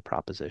long-term value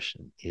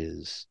proposition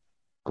is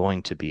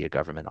going to be a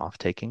government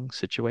off-taking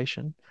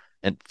situation.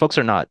 And folks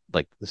are not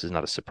like, this is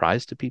not a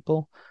surprise to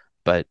people,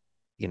 but,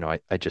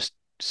 I just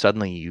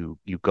suddenly you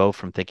go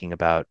from thinking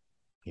about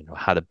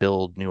how to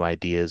build new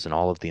ideas and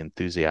all of the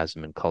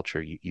enthusiasm and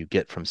culture you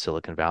get from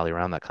Silicon Valley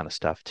around that kind of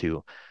stuff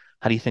to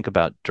how do you think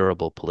about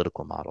durable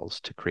political models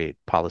to create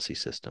policy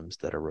systems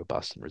that are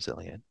robust and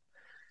resilient?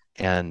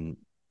 And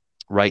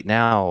right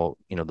now,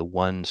 the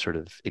one sort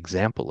of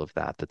example of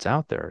that that's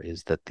out there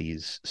is that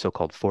these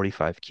so-called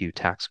 45Q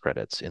tax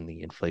credits in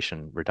the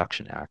Inflation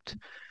Reduction Act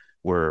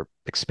were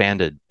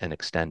expanded and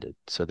extended.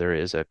 So there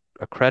is a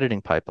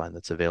crediting pipeline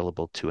that's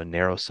available to a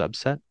narrow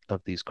subset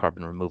of these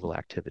carbon removal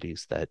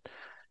activities that,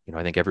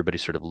 I think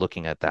everybody's sort of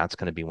looking at that's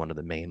going to be one of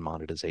the main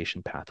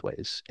monetization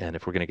pathways. And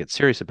if we're going to get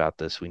serious about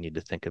this, we need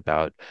to think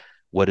about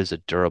what is a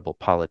durable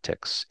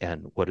politics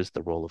and what is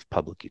the role of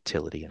public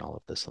utility in all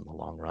of this in the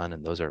long run.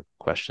 And those are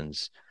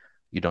questions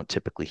you don't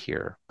typically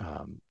hear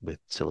with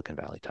Silicon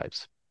Valley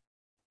types.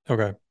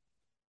 Okay.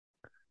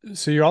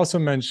 So you also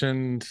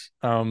mentioned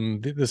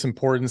this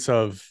importance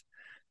of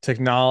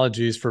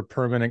technologies for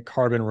permanent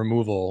carbon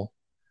removal,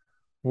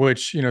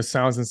 which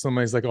sounds in some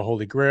ways like a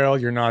holy grail.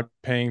 You're not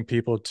paying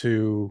people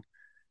to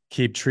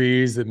keep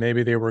trees that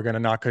maybe they were going to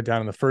not cut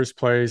down in the first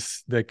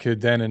place that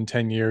could then in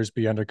 10 years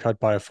be undercut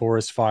by a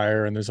forest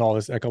fire. And there's all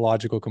this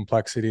ecological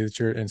complexity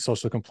and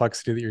social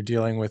complexity that you're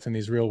dealing with in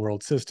these real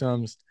world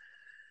systems.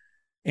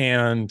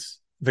 And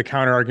the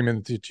counter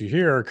argument that you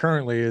hear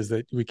currently is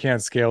that we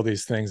can't scale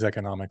these things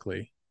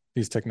economically,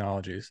 these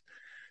technologies.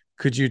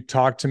 Could you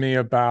talk to me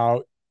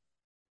about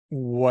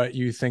what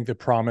you think the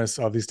promise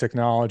of these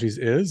technologies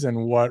is and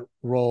what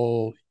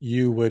role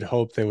you would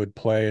hope they would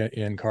play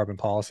in carbon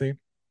policy?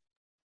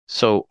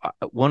 So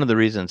one of the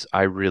reasons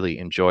I really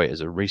enjoy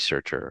as a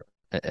researcher,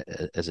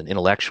 as an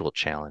intellectual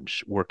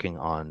challenge, working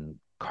on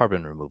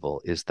carbon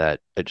removal is that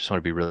I just want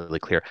to be really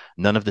clear.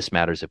 None of this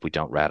matters if we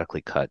don't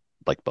radically cut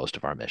like most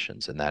of our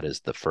emissions, and that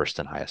is the first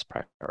and highest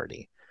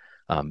priority.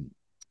 Um,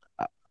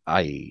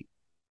 I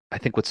I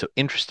think what's so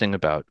interesting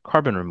about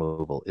carbon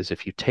removal is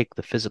if you take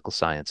the physical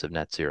science of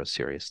net zero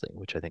seriously,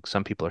 which I think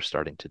some people are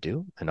starting to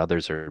do, and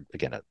others are,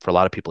 again, for a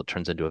lot of people, it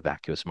turns into a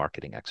vacuous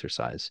marketing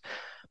exercise.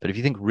 But if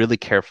you think really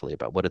carefully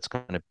about what it's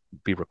going to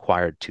be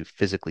required to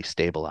physically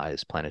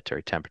stabilize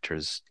planetary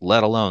temperatures,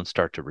 let alone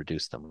start to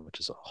reduce them, which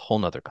is a whole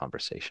nother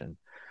conversation,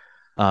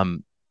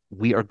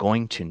 we are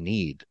going to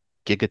need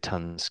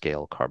gigaton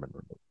scale carbon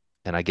removal.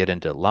 And I get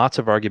into lots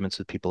of arguments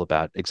with people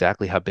about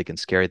exactly how big and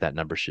scary that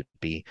number should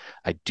be.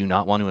 I do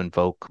not want to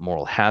invoke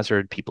moral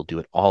hazard. People do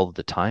it all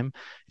the time.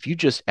 If you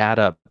just add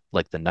up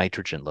like the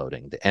nitrogen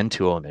loading, the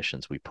N2O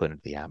emissions we put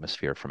into the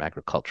atmosphere from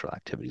agricultural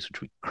activities,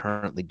 which we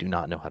currently do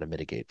not know how to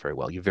mitigate very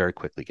well, you very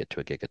quickly get to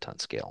a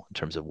gigaton scale in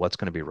terms of what's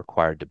going to be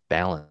required to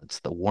balance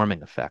the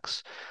warming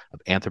effects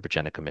of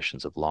anthropogenic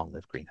emissions of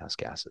long-lived greenhouse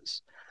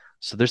gases.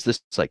 So there's this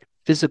like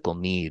physical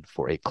need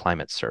for a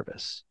climate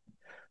service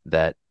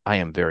that I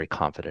am very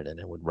confident in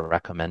and would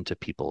recommend to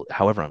people,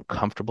 however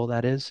uncomfortable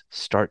that is,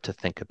 start to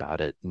think about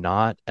it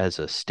not as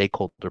a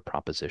stakeholder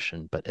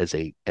proposition, but as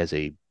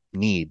a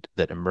need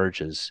that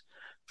emerges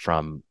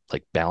from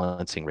like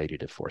balancing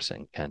radiative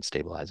forcing and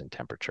stabilizing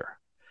temperature.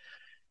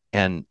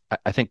 And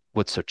I think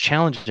what's so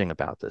challenging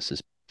about this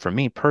is, for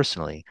me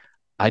personally,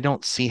 I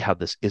don't see how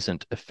this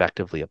isn't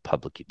effectively a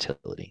public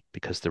utility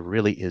because there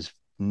really is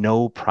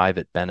no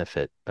private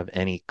benefit of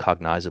any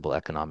cognizable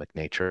economic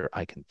nature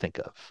I can think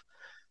of.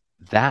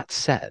 That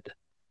said,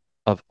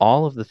 of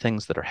all of the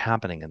things that are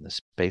happening in this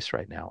space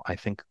right now, I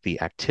think the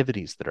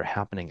activities that are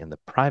happening in the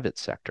private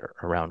sector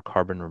around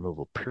carbon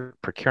removal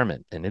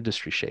procurement and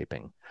industry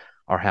shaping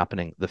are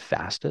happening the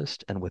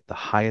fastest and with the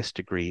highest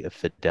degree of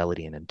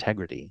fidelity and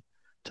integrity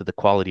to the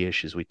quality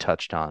issues we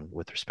touched on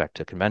with respect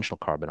to conventional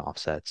carbon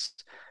offsets,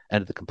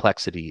 and the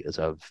complexity is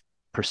of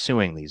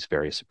pursuing these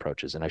various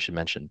approaches. And I should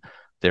mention,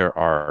 there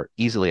are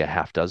easily a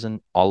half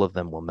dozen. All of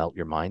them will melt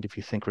your mind if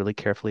you think really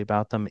carefully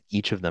about them.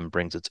 Each of them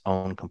brings its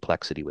own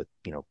complexity with,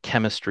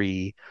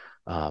 chemistry,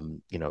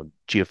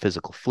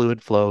 geophysical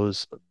fluid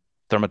flows,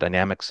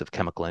 thermodynamics of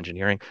chemical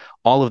engineering.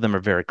 All of them are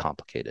very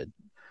complicated.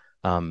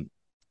 And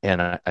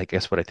I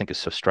guess what I think is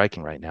so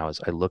striking right now is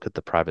I look at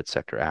the private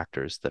sector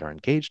actors that are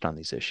engaged on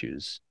these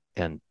issues,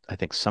 and I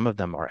think some of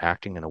them are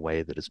acting in a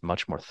way that is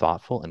much more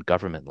thoughtful and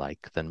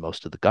government-like than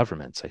most of the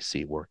governments I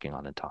see working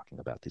on and talking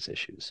about these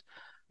issues.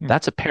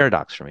 That's a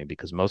paradox for me,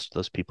 because most of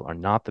those people are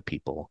not the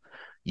people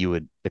you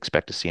would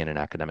expect to see in an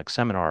academic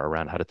seminar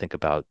around how to think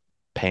about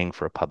paying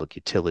for a public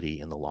utility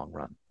in the long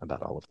run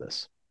about all of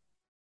this.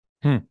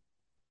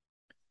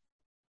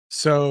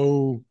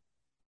 So,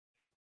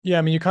 yeah,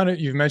 I mean,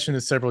 you've mentioned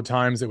this several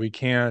times that we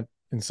can't,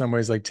 in some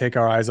ways, like take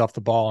our eyes off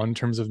the ball in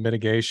terms of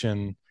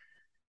mitigation.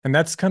 And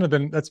that's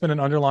been an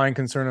underlying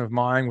concern of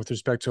mine with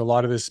respect to a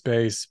lot of this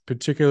space,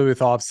 particularly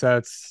with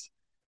offsets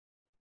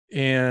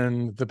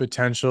and the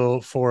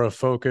potential for a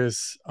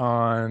focus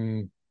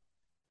on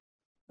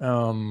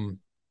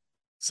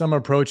some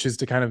approaches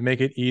to kind of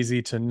make it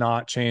easy to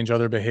not change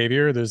other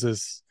behavior. There's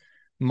this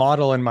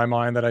model in my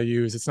mind that I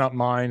use. It's not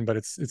mine, but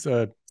it's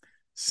a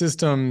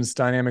systems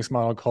dynamics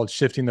model called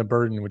shifting the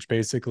burden, which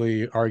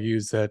basically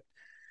argues that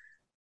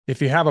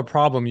if you have a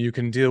problem, you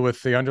can deal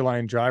with the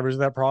underlying drivers of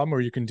that problem,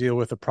 or you can deal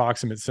with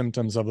approximate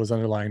symptoms of those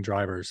underlying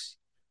drivers,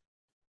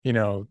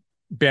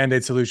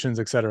 band-aid solutions,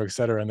 et cetera, et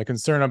cetera. And the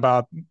concern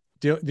about,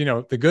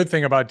 the good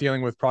thing about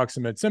dealing with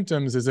proximate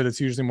symptoms is that it's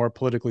usually more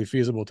politically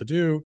feasible to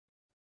do,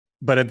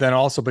 but it then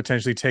also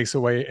potentially takes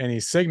away any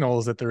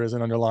signals that there is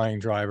an underlying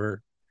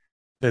driver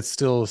that's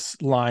still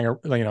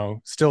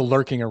still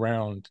lurking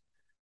around.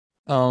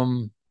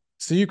 So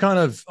you kind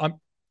of,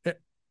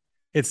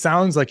 it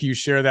sounds like you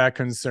share that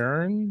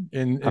concern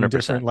in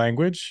different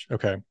language.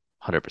 Okay.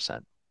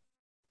 100%.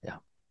 Yeah.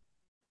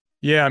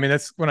 Yeah. I mean,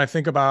 that's when I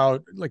think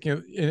about, like,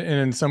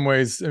 in some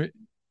ways, and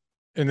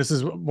this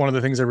is one of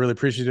the things I really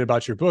appreciated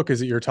about your book, is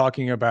that you're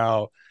talking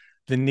about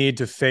the need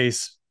to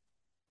face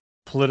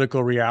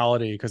political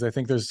reality, because I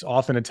think there's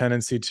often a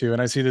tendency to,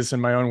 and I see this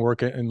in my own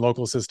work in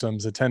local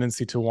systems, a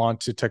tendency to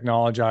want to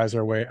technologize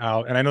our way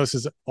out. And I know this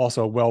is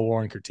also a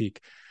well-worn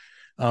critique.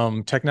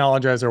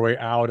 Technologize our way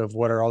out of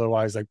what are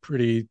otherwise like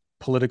pretty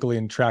politically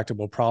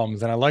intractable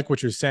problems. And I like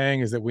what you're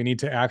saying is that we need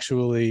to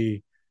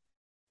actually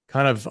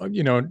kind of,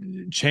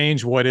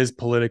 change what is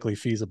politically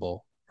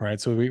feasible, right?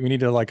 So we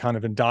need to like kind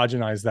of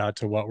endogenize that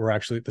to what we're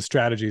actually, the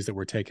strategies that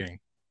we're taking.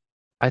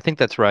 I think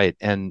that's right.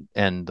 And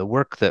the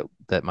work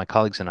that my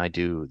colleagues and I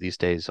do these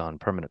days on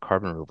permanent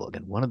carbon removal,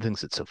 again, one of the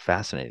things that's so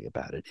fascinating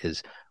about it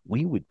is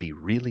we would be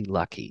really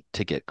lucky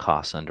to get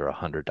costs under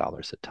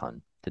 $100 a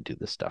ton to do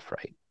this stuff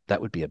right. That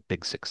would be a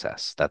big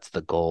success. That's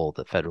the goal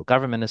the federal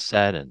government has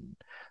set. And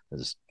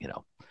there's,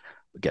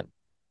 again,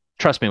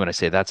 trust me when I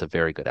say that's a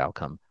very good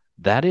outcome.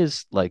 That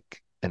is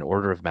like an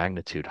order of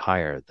magnitude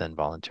higher than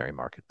voluntary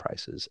market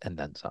prices, and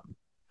then some.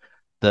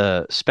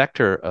 The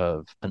specter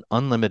of an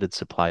unlimited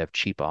supply of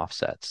cheap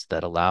offsets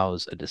that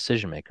allows a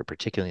decision maker,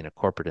 particularly in a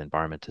corporate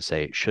environment, to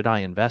say, should I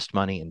invest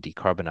money in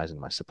decarbonizing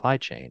my supply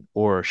chain,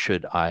 or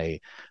should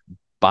I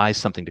buy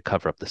something to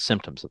cover up the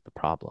symptoms of the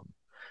problem?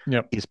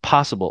 Yep. Is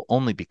possible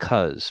only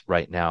because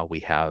right now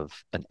we have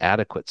an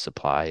adequate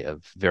supply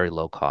of very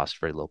low cost,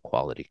 very low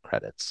quality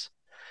credits.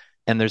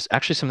 And there's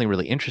actually something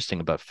really interesting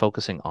about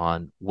focusing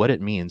on what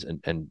it means,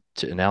 and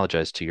to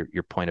analogize to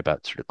your point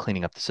about sort of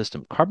cleaning up the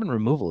system. Carbon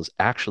removal is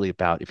actually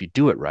about, if you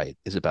do it right,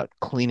 is about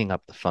cleaning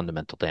up the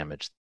fundamental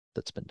damage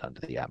that's been done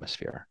to the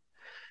atmosphere.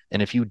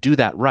 And if you do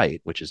that right,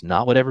 which is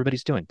not what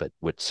everybody's doing, but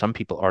what some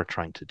people are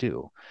trying to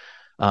do,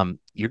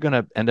 you're going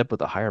to end up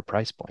with a higher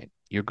price point.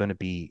 You're going to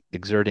be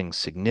exerting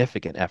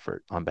significant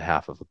effort on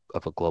behalf of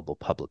a global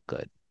public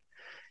good.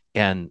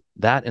 And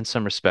that, in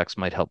some respects,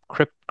 might help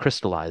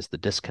crystallize the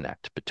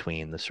disconnect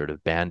between the sort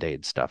of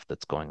band-aid stuff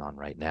that's going on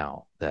right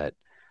now. That,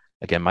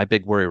 again, my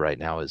big worry right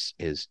now is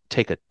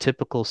take a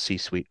typical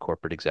C-suite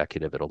corporate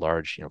executive at a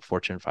large,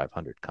 Fortune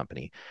 500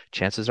 company.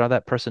 Chances are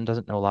that person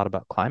doesn't know a lot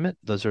about climate.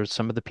 Those are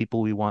some of the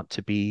people we want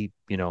to be,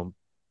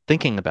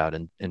 thinking about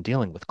and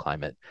dealing with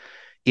climate.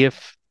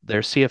 If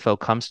their CFO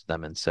comes to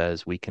them and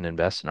says, we can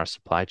invest in our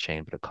supply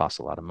chain, but it costs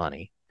a lot of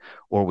money,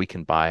 or we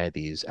can buy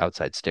these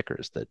outside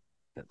stickers that,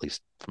 at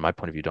least from my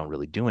point of view, don't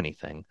really do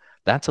anything,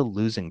 that's a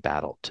losing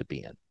battle to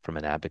be in from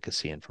an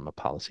advocacy and from a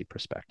policy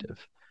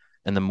perspective.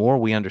 And the more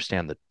we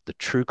understand the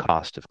true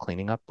cost of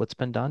cleaning up what's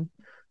been done,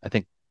 I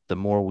think the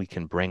more we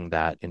can bring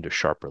that into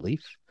sharp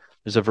relief.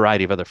 There's a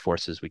variety of other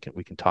forces we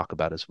can talk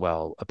about as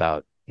well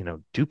about,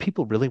 do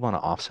people really want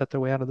to offset their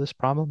way out of this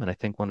problem? And I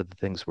think one of the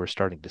things we're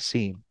starting to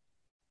see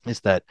is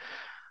that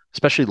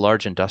especially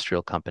large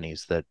industrial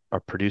companies that are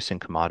producing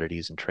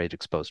commodities in trade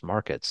exposed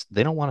markets,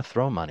 they don't want to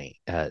throw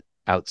money at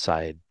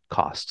outside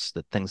costs,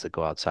 that things that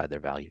go outside their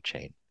value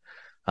chain.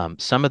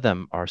 Some of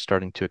them are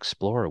starting to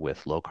explore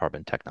with low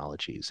carbon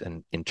technologies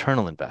and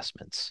internal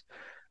investments.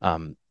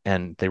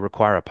 And they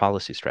require a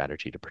policy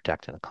strategy to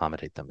protect and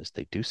accommodate them as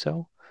they do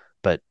so.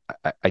 But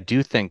I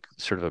do think,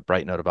 sort of a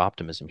bright note of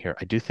optimism here,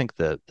 I do think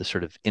the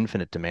sort of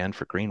infinite demand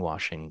for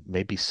greenwashing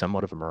may be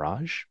somewhat of a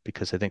mirage,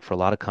 because I think for a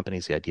lot of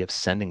companies, the idea of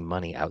sending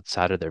money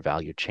outside of their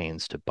value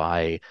chains to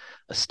buy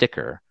a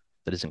sticker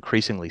that is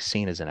increasingly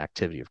seen as an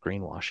activity of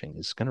greenwashing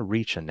is going to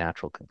reach a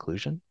natural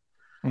conclusion.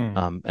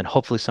 Mm. And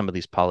hopefully some of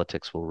these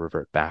politics will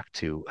revert back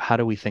to how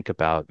do we think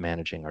about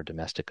managing our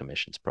domestic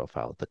emissions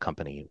profile at the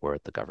company or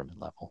at the government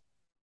level?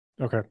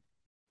 Okay.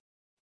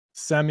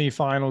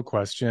 Semi-final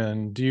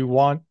question. Do you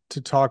want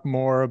to talk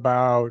more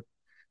about,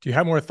 do you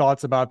have more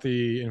thoughts about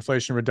the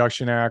Inflation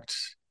Reduction Act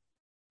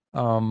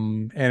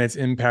and its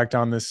impact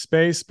on this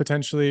space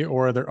potentially,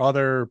 or are there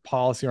other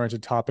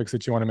policy-oriented topics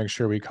that you want to make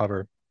sure we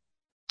cover?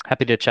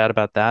 Happy to chat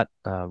about that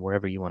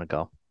wherever you want to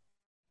go.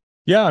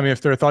 Yeah, I mean, if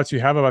there are thoughts you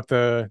have about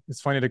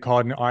it's funny to call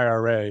it an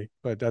IRA,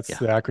 but that's Yeah.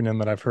 the acronym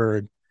that I've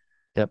heard.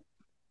 Yep.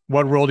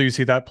 What role do you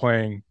see that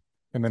playing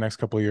in the next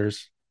couple of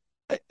years?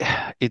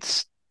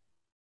 It's,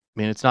 I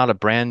mean, it's not a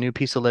brand new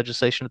piece of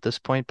legislation at this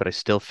point, but I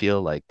still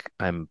feel like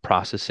I'm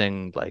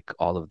processing like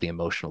all of the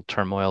emotional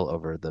turmoil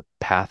over the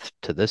path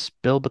to this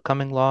bill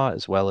becoming law,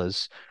 as well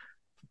as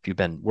if you've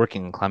been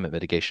working in climate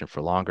mitigation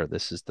for longer,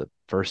 this is the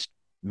first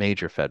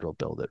major federal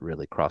bill that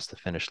really crossed the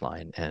finish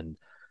line. And,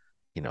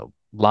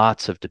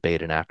 lots of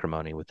debate and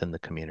acrimony within the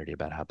community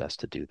about how best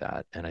to do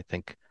that. And I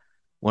think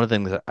one of the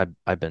things that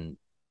I've been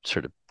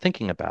sort of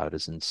thinking about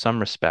is, in some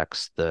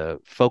respects, the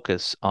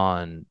focus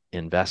on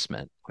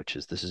investment, which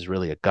is this is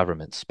really a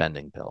government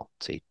spending bill.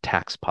 It's a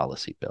tax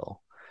policy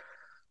bill.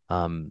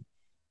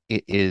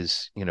 It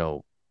is,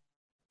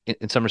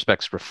 in some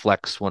respects,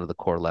 reflects one of the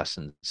core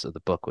lessons of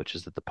the book, which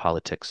is that the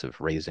politics of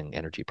raising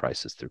energy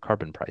prices through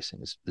carbon pricing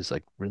is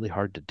like really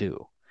hard to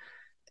do.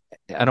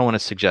 I don't want to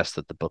suggest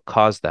that the book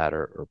caused that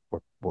or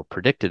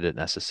predicted it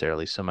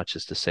necessarily, so much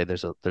as to say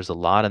there's a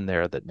lot in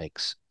there that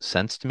makes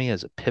sense to me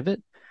as a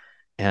pivot.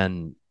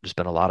 And there's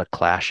been a lot of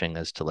clashing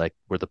as to like,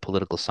 were the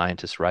political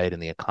scientists right and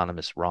the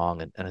economists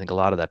wrong? And I think a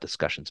lot of that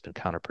discussion's been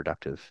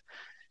counterproductive.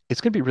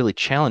 It's going to be really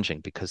challenging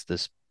because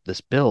this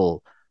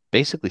bill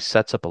basically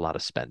sets up a lot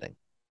of spending.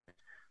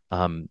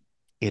 Um,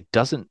 it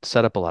doesn't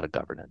set up a lot of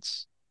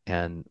governance.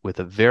 And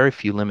with a very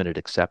few limited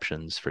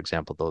exceptions, for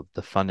example,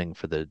 the funding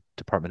for the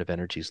Department of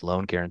Energy's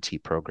loan guarantee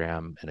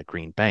program and a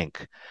green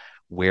bank,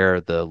 where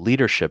the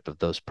leadership of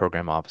those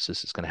program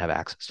offices is going to have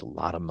access to a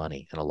lot of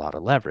money and a lot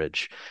of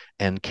leverage,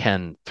 and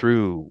can,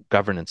 through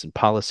governance and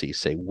policy,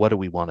 say, what do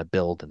we want to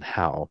build and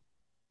how,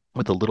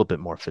 with a little bit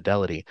more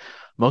fidelity.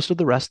 Most of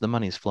the rest of the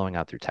money is flowing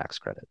out through tax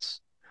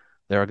credits.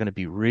 There are going to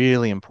be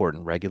really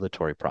important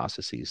regulatory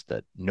processes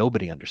that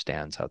nobody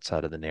understands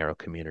outside of the narrow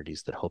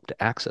communities that hope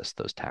to access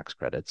those tax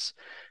credits,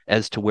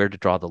 as to where to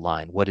draw the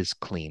line. What is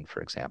clean,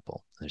 for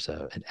example? There's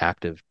an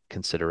active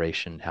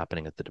consideration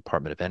happening at the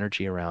Department of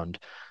Energy around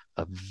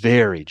a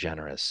very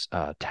generous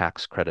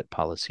tax credit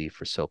policy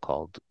for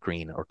so-called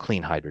green or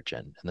clean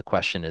hydrogen. And the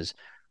question is,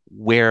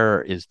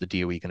 where is the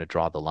DOE going to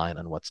draw the line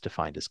on what's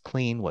defined as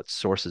clean? What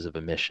sources of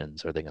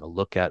emissions are they going to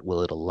look at?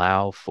 Will it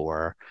allow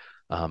for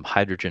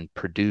hydrogen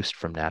produced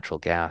from natural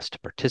gas to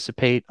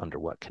participate? Under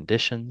what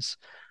conditions?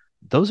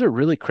 Those are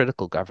really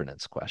critical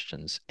governance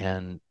questions.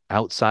 And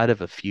outside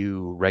of a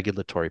few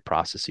regulatory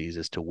processes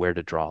as to where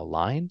to draw a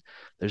line,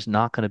 there's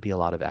not going to be a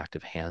lot of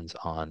active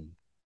hands-on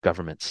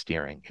government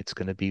steering. It's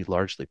going to be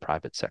largely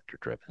private sector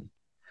driven.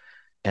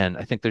 And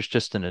I think there's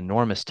just an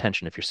enormous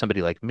tension if you're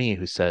somebody like me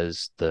who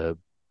says the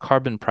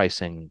carbon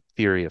pricing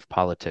theory of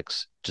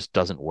politics just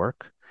doesn't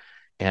work.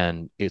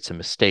 And it's a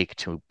mistake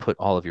to put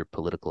all of your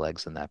political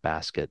eggs in that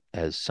basket,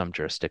 as some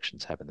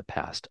jurisdictions have in the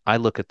past. I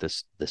look at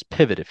this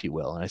pivot, if you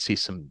will, and I see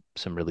some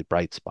really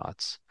bright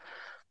spots.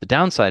 The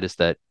downside is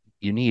that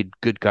you need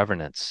good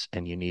governance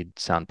and you need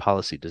sound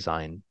policy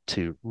design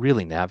to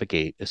really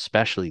navigate,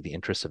 especially the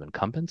interests of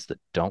incumbents that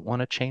don't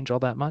want to change all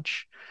that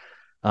much.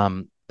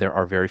 There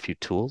are very few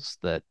tools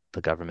that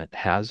the government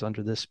has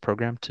under this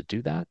program to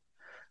do that.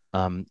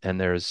 And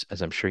there's,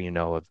 as I'm sure you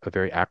know, a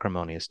very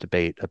acrimonious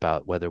debate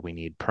about whether we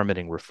need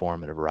permitting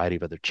reform and a variety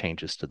of other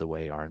changes to the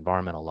way our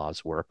environmental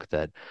laws work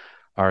that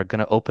are going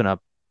to open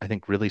up, I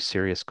think, really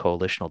serious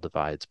coalitional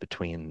divides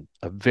between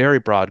a very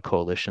broad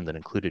coalition that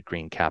included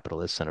green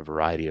capitalists and a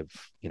variety of,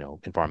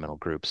 environmental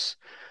groups,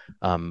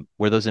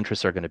 where those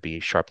interests are going to be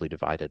sharply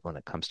divided when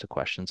it comes to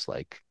questions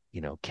like,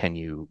 can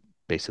you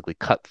basically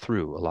cut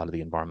through a lot of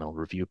the environmental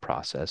review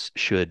process?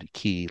 Should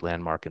key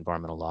landmark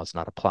environmental laws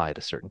not apply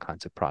to certain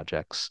kinds of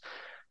projects?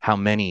 How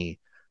many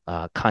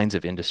kinds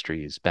of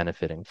industries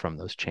benefiting from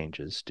those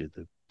changes do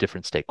the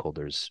different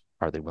stakeholders,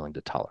 are they willing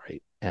to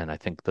tolerate? And I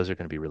think those are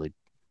going to be really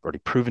already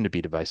proven to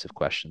be divisive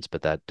questions,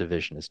 but that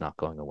division is not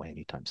going away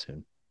anytime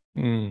soon.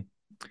 Mm.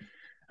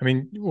 I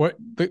mean, what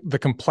the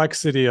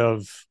complexity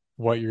of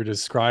what you're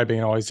describing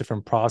and all these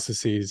different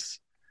processes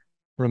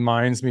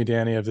reminds me,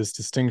 Danny, of this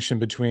distinction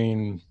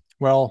between,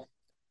 well,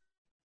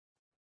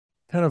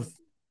 kind of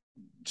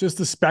just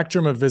the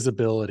spectrum of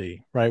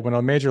visibility, right? When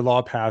a major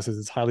law passes,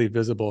 it's highly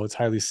visible, it's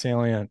highly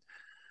salient.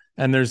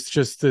 And there's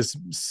just this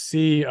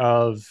sea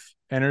of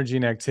energy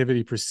and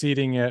activity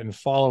preceding it and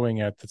following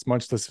it that's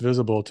much less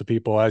visible to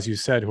people, as you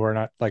said, who are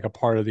not like a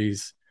part of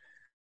these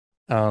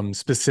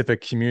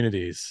specific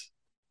communities.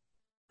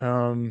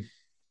 I'm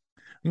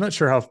not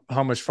sure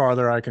how much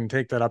farther I can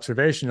take that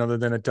observation, other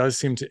than it does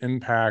seem to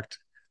impact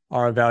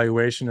our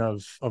evaluation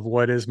of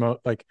what is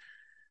like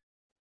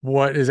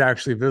what is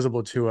actually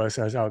visible to us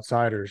as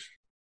outsiders.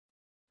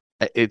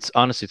 It's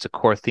honestly, it's a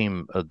core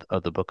theme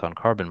of the book on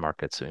carbon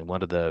markets. I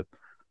mean,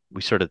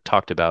 we sort of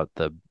talked about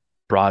the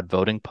broad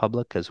voting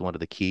public as one of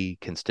the key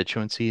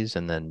constituencies,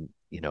 and then,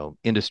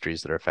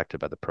 industries that are affected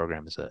by the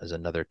program as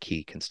another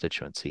key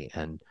constituency.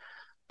 And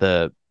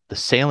the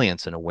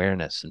salience and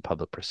awareness and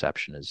public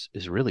perception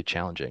is really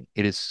challenging.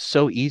 It is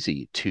so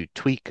easy to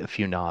tweak a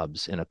few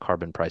knobs in a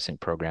carbon pricing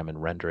program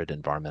and render it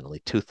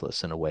environmentally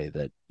toothless in a way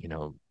that,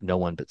 no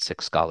one but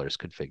six scholars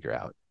could figure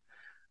out.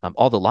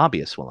 All the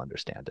lobbyists will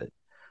understand it,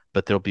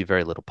 but there'll be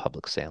very little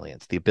public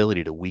salience. The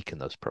ability to weaken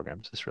those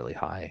programs is really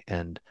high.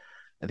 And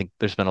I think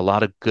there's been a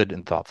lot of good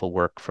and thoughtful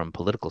work from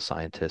political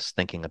scientists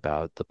thinking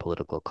about the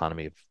political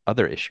economy of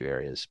other issue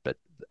areas. But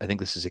I think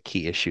this is a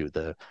key issue.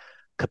 The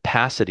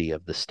capacity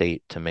of the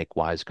state to make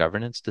wise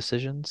governance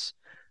decisions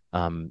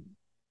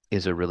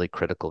is a really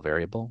critical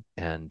variable.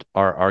 And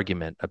our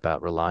argument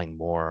about relying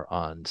more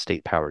on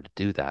state power to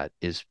do that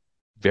is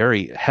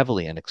very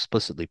heavily and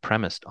explicitly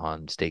premised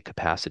on state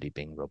capacity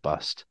being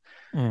robust.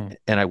 Mm.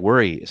 And I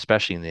worry,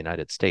 especially in the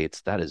United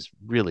States, that is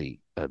really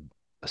a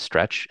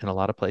stretch in a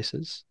lot of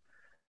places.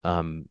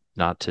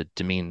 Not to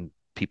demean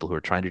people who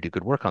are trying to do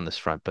good work on this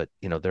front, but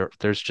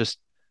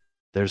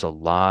there's a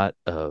lot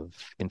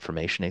of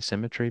information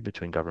asymmetry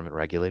between government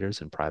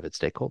regulators and private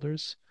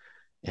stakeholders,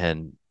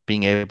 and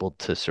being able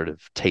to sort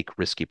of take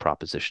risky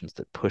propositions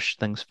that push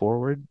things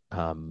forward,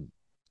 and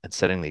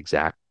setting the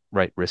exact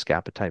right risk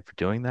appetite for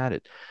doing that,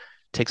 it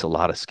takes a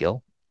lot of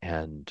skill.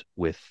 And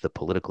with the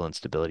political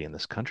instability in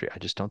this country, I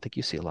just don't think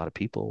you see a lot of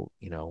people,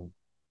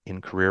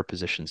 in career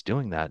positions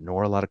doing that,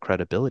 nor a lot of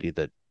credibility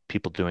that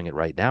people doing it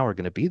right now are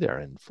going to be there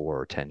in 4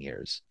 or 10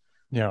 years.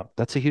 Yeah.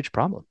 That's a huge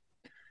problem.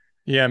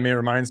 Yeah, I mean, it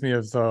reminds me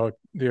of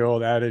the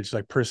old adage,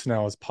 like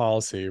personnel is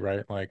policy,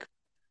 right? Like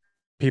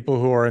people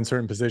who are in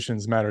certain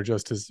positions matter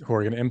just as who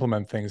are going to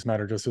implement things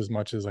matter just as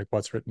much as like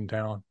what's written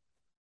down.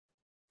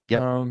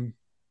 Yep.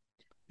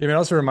 It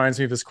also reminds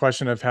me of this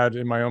question I've had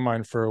in my own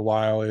mind for a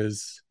while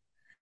is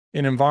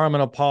in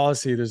environmental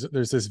policy, there's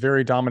this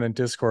very dominant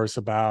discourse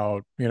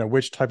about,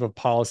 which type of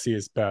policy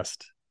is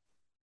best.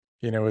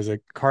 Is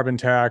it carbon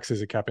tax?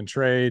 Is it cap and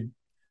trade?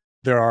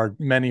 There are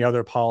many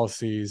other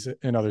policies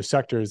in other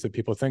sectors that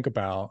people think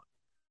about.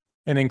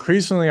 And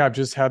increasingly, I've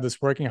just had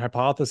this working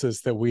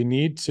hypothesis that we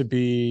need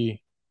to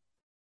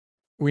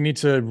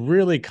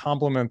really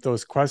complement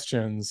those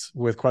questions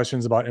with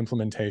questions about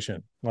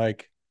implementation.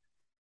 Like,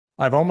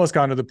 I've almost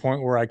gotten to the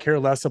point where I care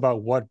less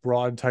about what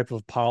broad type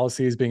of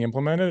policy is being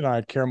implemented, and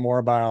I care more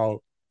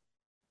about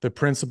the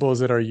principles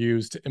that are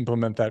used to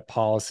implement that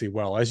policy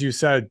well. As you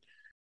said,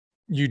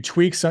 you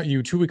tweak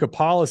a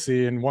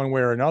policy in one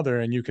way or another,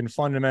 and you can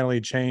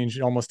fundamentally change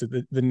almost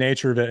the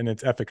nature of it and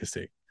its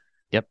efficacy.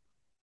 Yep.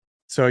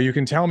 So you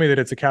can tell me that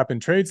it's a cap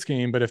and trade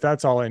scheme, but if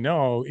that's all I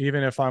know,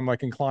 even if I'm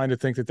like inclined to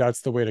think that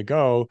that's the way to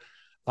go,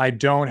 I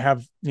don't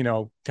have,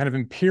 kind of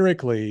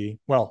empirically,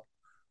 well,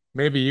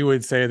 maybe you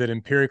would say that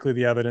empirically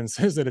the evidence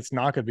is that it's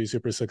not going to be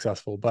super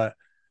successful, but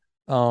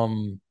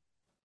that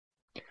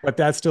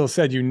still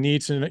said, you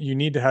need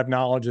to have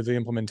knowledge of the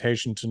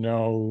implementation to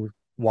know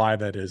why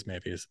that is,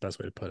 maybe is the best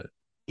way to put it.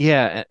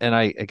 Yeah.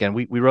 And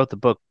we wrote the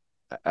book,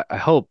 I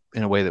hope,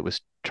 in a way that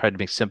was tried to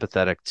be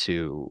sympathetic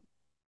to,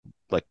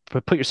 like,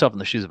 put yourself in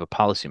the shoes of a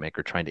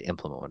policymaker trying to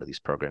implement one of these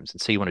programs and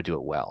say you want to do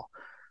it well.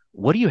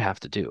 What do you have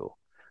to do?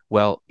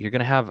 Well, you're going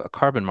to have a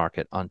carbon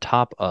market on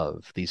top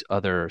of these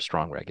other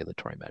strong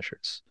regulatory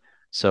measures.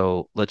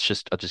 So I'll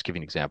just give you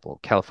an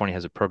example. California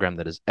has a program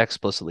that is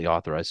explicitly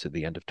authorized to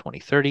the end of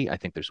 2030. I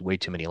think there's way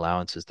too many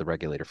allowances. The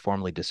regulator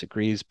formally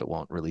disagrees, but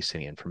won't release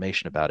any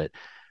information about it.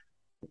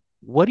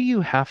 What do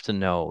you have to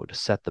know to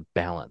set the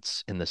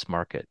balance in this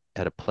market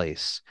at a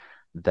place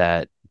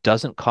that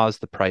doesn't cause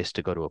the price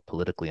to go to a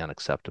politically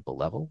unacceptable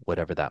level,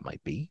 whatever that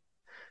might be?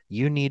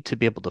 You need to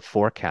be able to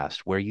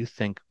forecast where you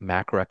think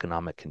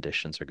macroeconomic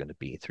conditions are going to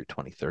be through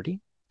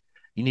 2030.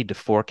 You need to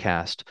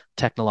forecast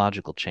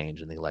technological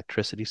change in the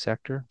electricity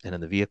sector and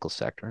in the vehicle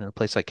sector. And in a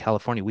place like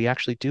California, we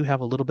actually do have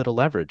a little bit of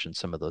leverage in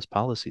some of those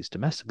policies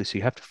domestically. So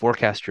you have to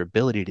forecast your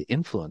ability to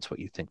influence what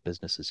you think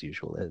business as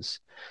usual is.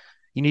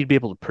 You need to be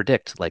able to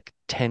predict like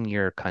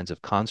 10-year kinds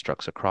of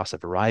constructs across a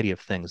variety of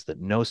things that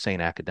no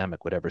sane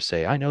academic would ever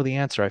say, I know the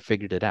answer, I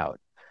figured it out.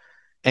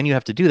 And you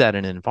have to do that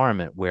in an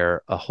environment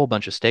where a whole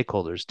bunch of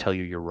stakeholders tell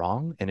you you're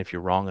wrong. And if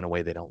you're wrong in a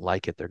way they don't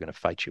like it, they're going to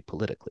fight you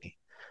politically.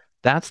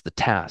 That's the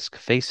task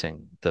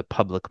facing the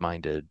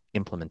public-minded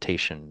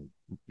implementation,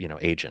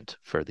 agent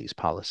for these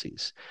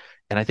policies.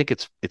 And I think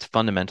it's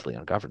fundamentally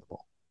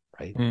ungovernable,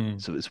 right?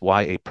 So it's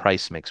why a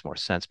price makes more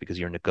sense, because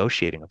you're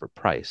negotiating over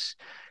price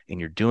and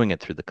you're doing it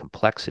through the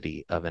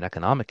complexity of an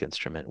economic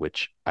instrument,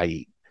 which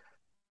I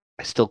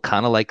still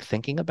kind of like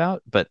thinking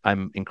about, but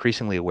I'm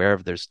increasingly aware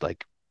of there's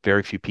like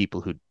very few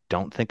people who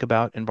don't think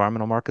about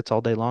environmental markets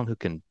all day long who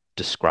can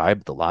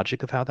describe the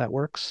logic of how that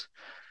works,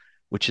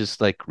 which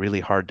is like really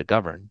hard to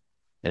govern.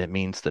 And it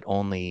means that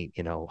only,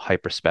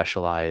 hyper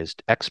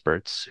specialized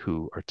experts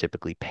who are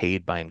typically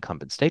paid by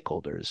incumbent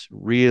stakeholders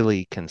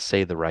really can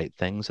say the right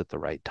things at the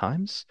right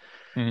times.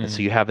 And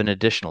so you have an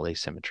additional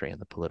asymmetry in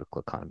the political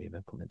economy of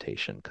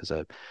implementation, because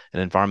an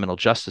environmental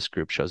justice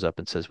group shows up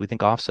and says, we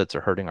think offsets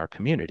are hurting our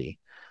community.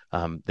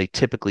 They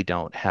typically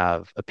don't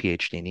have a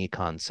PhD in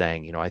econ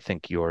saying, I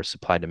think your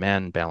supply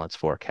demand balance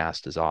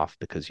forecast is off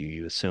because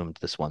you assumed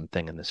this one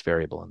thing in this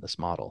variable in this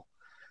model.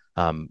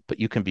 But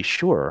you can be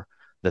sure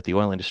that the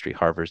oil industry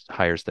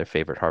hires their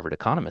favorite Harvard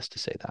economist to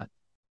say that.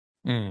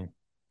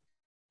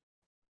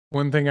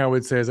 One thing I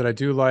would say is that I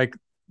do like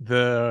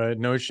the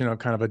notion of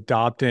kind of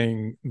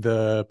adopting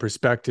the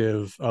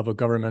perspective of a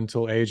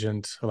governmental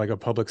agent, like a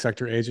public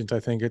sector agent.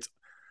 I think it's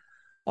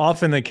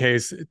often the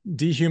case.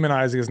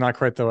 Dehumanizing is not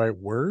quite the right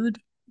word,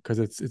 because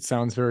it's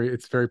very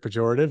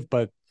pejorative,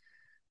 but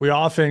we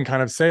often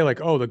kind of say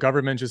like, oh, the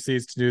government just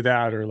needs to do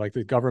that, or like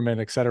the government,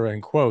 et cetera, in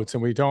quotes.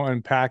 And we don't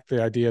unpack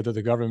the idea that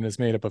the government is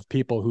made up of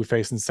people who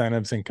face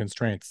incentives and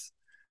constraints.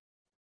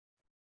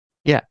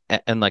 Yeah.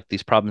 And like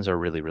these problems are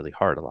really, really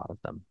hard, a lot of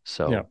them.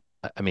 So, yeah.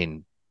 I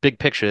mean, big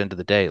picture, end of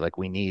the day, like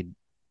we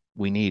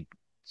need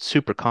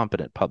super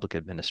competent public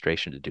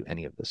administration to do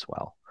any of this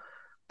well.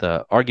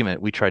 The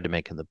argument we tried to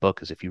make in the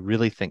book is if you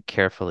really think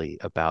carefully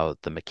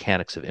about the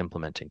mechanics of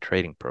implementing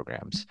trading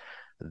programs,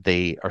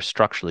 they are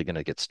structurally going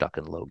to get stuck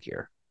in low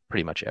gear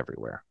pretty much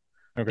everywhere.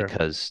 Okay.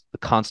 Because the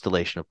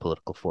constellation of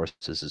political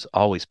forces is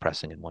always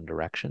pressing in one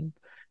direction,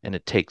 and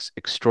it takes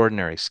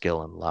extraordinary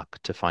skill and luck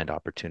to find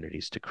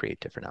opportunities to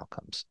create different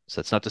outcomes. So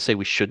it's not to say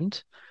we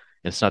shouldn't,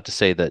 and it's not to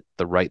say that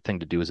the right thing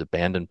to do is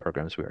abandon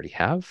programs we already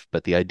have,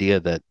 but the idea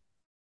that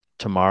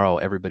tomorrow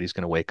everybody's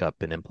going to wake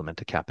up and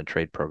implement a cap and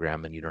trade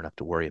program and you don't have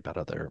to worry about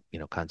other,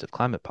 kinds of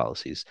climate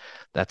policies,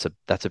 that's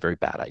a very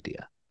bad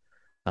idea.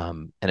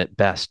 And at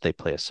best, they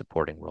play a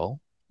supporting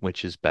role,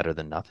 which is better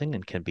than nothing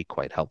and can be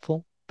quite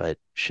helpful, but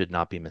should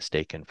not be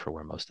mistaken for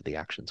where most of the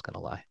action is going to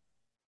lie.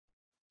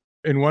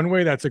 In one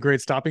way, that's a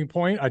great stopping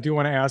point. I do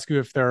want to ask you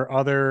if there are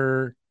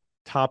other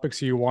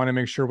topics you want to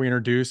make sure we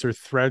introduce, or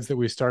threads that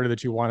we started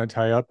that you want to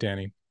tie up,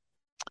 Danny.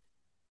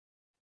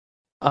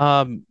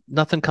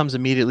 Nothing comes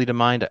immediately to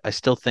mind. I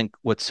still think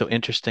what's so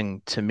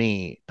interesting to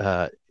me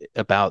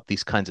about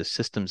these kinds of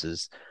systems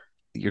is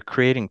you're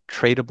creating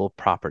tradable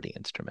property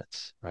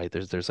instruments, right?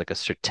 There's like a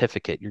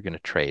certificate you're going to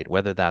trade,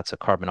 whether that's a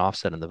carbon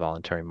offset in the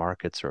voluntary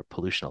markets or a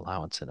pollution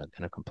allowance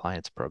in a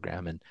compliance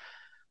program. And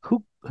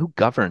who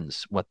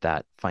governs what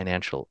that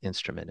financial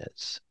instrument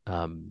is?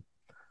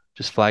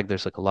 Just flag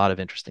there's like a lot of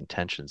interesting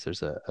tensions.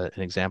 There's an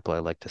example I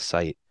like to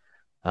cite.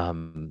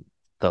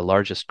 The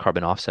largest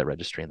carbon offset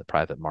registry in the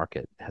private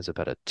market has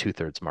about a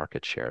 2/3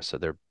 market share, so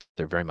they're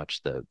very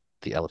much the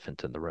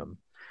elephant in the room.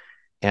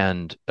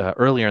 And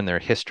earlier in their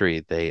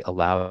history, they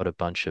allowed a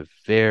bunch of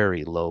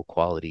very low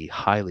quality,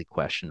 highly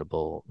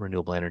questionable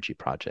renewable energy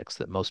projects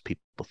that most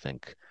people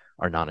think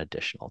are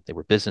non-additional. They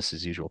were business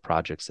as usual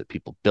projects that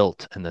people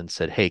built and then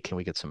said, hey, can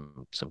we get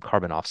some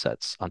carbon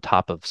offsets on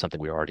top of something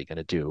we were already going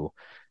to do,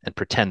 and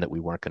pretend that we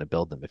weren't going to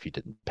build them if you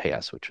didn't pay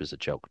us, which was a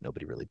joke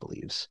nobody really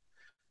believes.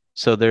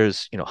 So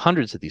there's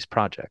hundreds of these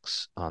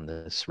projects on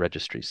this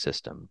registry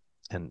system.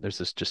 And there's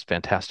this just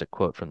fantastic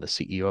quote from the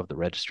CEO of the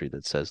registry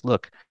that says,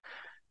 look,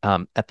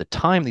 at the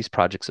time these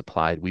projects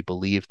applied, we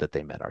believed that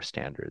they met our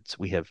standards.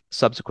 We have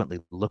subsequently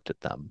looked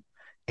at them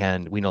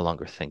and we no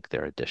longer think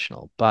they're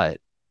additional, but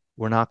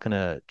we're not going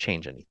to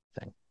change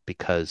anything,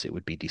 because it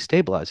would be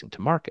destabilizing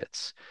to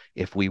markets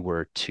if we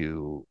were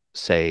to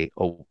say,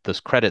 oh, those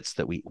credits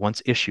that we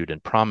once issued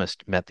and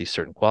promised met these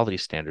certain quality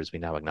standards, we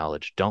now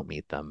acknowledge don't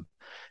meet them.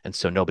 And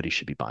so nobody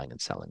should be buying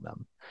and selling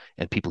them.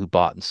 And people who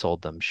bought and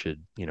sold them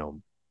should,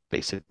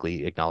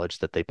 basically acknowledge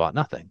that they bought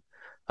nothing.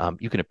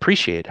 You can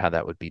appreciate how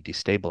that would be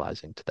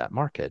destabilizing to that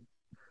market.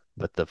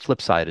 But the flip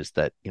side is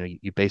that,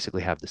 you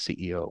basically have the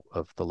CEO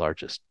of the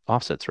largest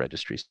offsets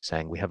registry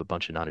saying, we have a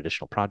bunch of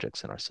non-additional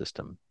projects in our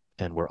system,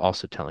 and we're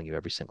also telling you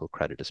every single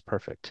credit is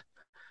perfect.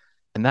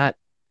 And that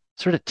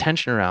sort of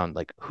tension around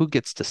like who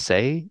gets to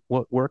say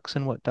what works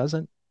and what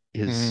doesn't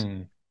is,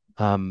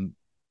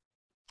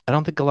 I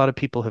don't think a lot of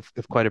people have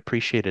quite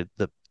appreciated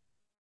the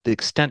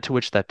extent to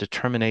which that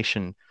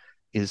determination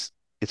is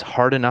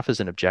hard enough as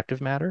an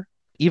objective matter.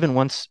 Even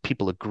once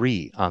people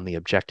agree on the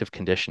objective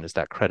condition, is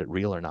that credit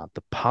real or not,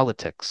 the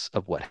politics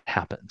of what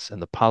happens and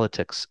the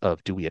politics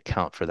of do we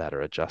account for that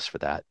or adjust for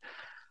that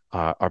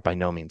are by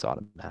no means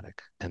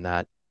automatic. And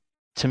that,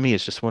 to me,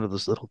 is just one of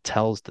those little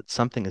tells that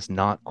something is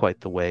not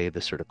quite the way the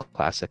sort of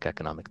classic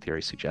economic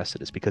theory suggests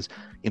it is. Because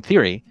in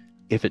theory,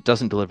 if it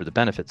doesn't deliver the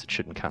benefits, it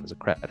shouldn't count as a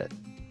credit.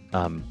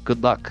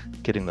 Good luck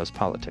getting those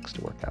politics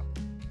to work out.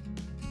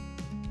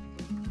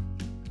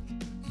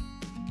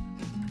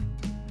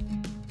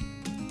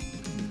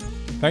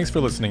 Thanks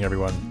for listening,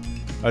 everyone.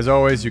 As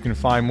always, you can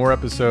find more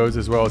episodes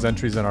as well as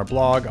entries in our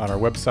blog on our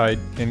website,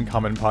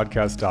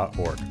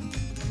 incommonpodcast.org.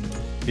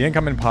 The In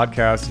Common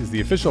Podcast is the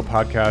official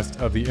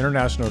podcast of the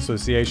International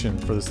Association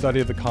for the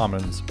Study of the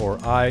Commons, or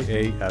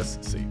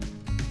IASC.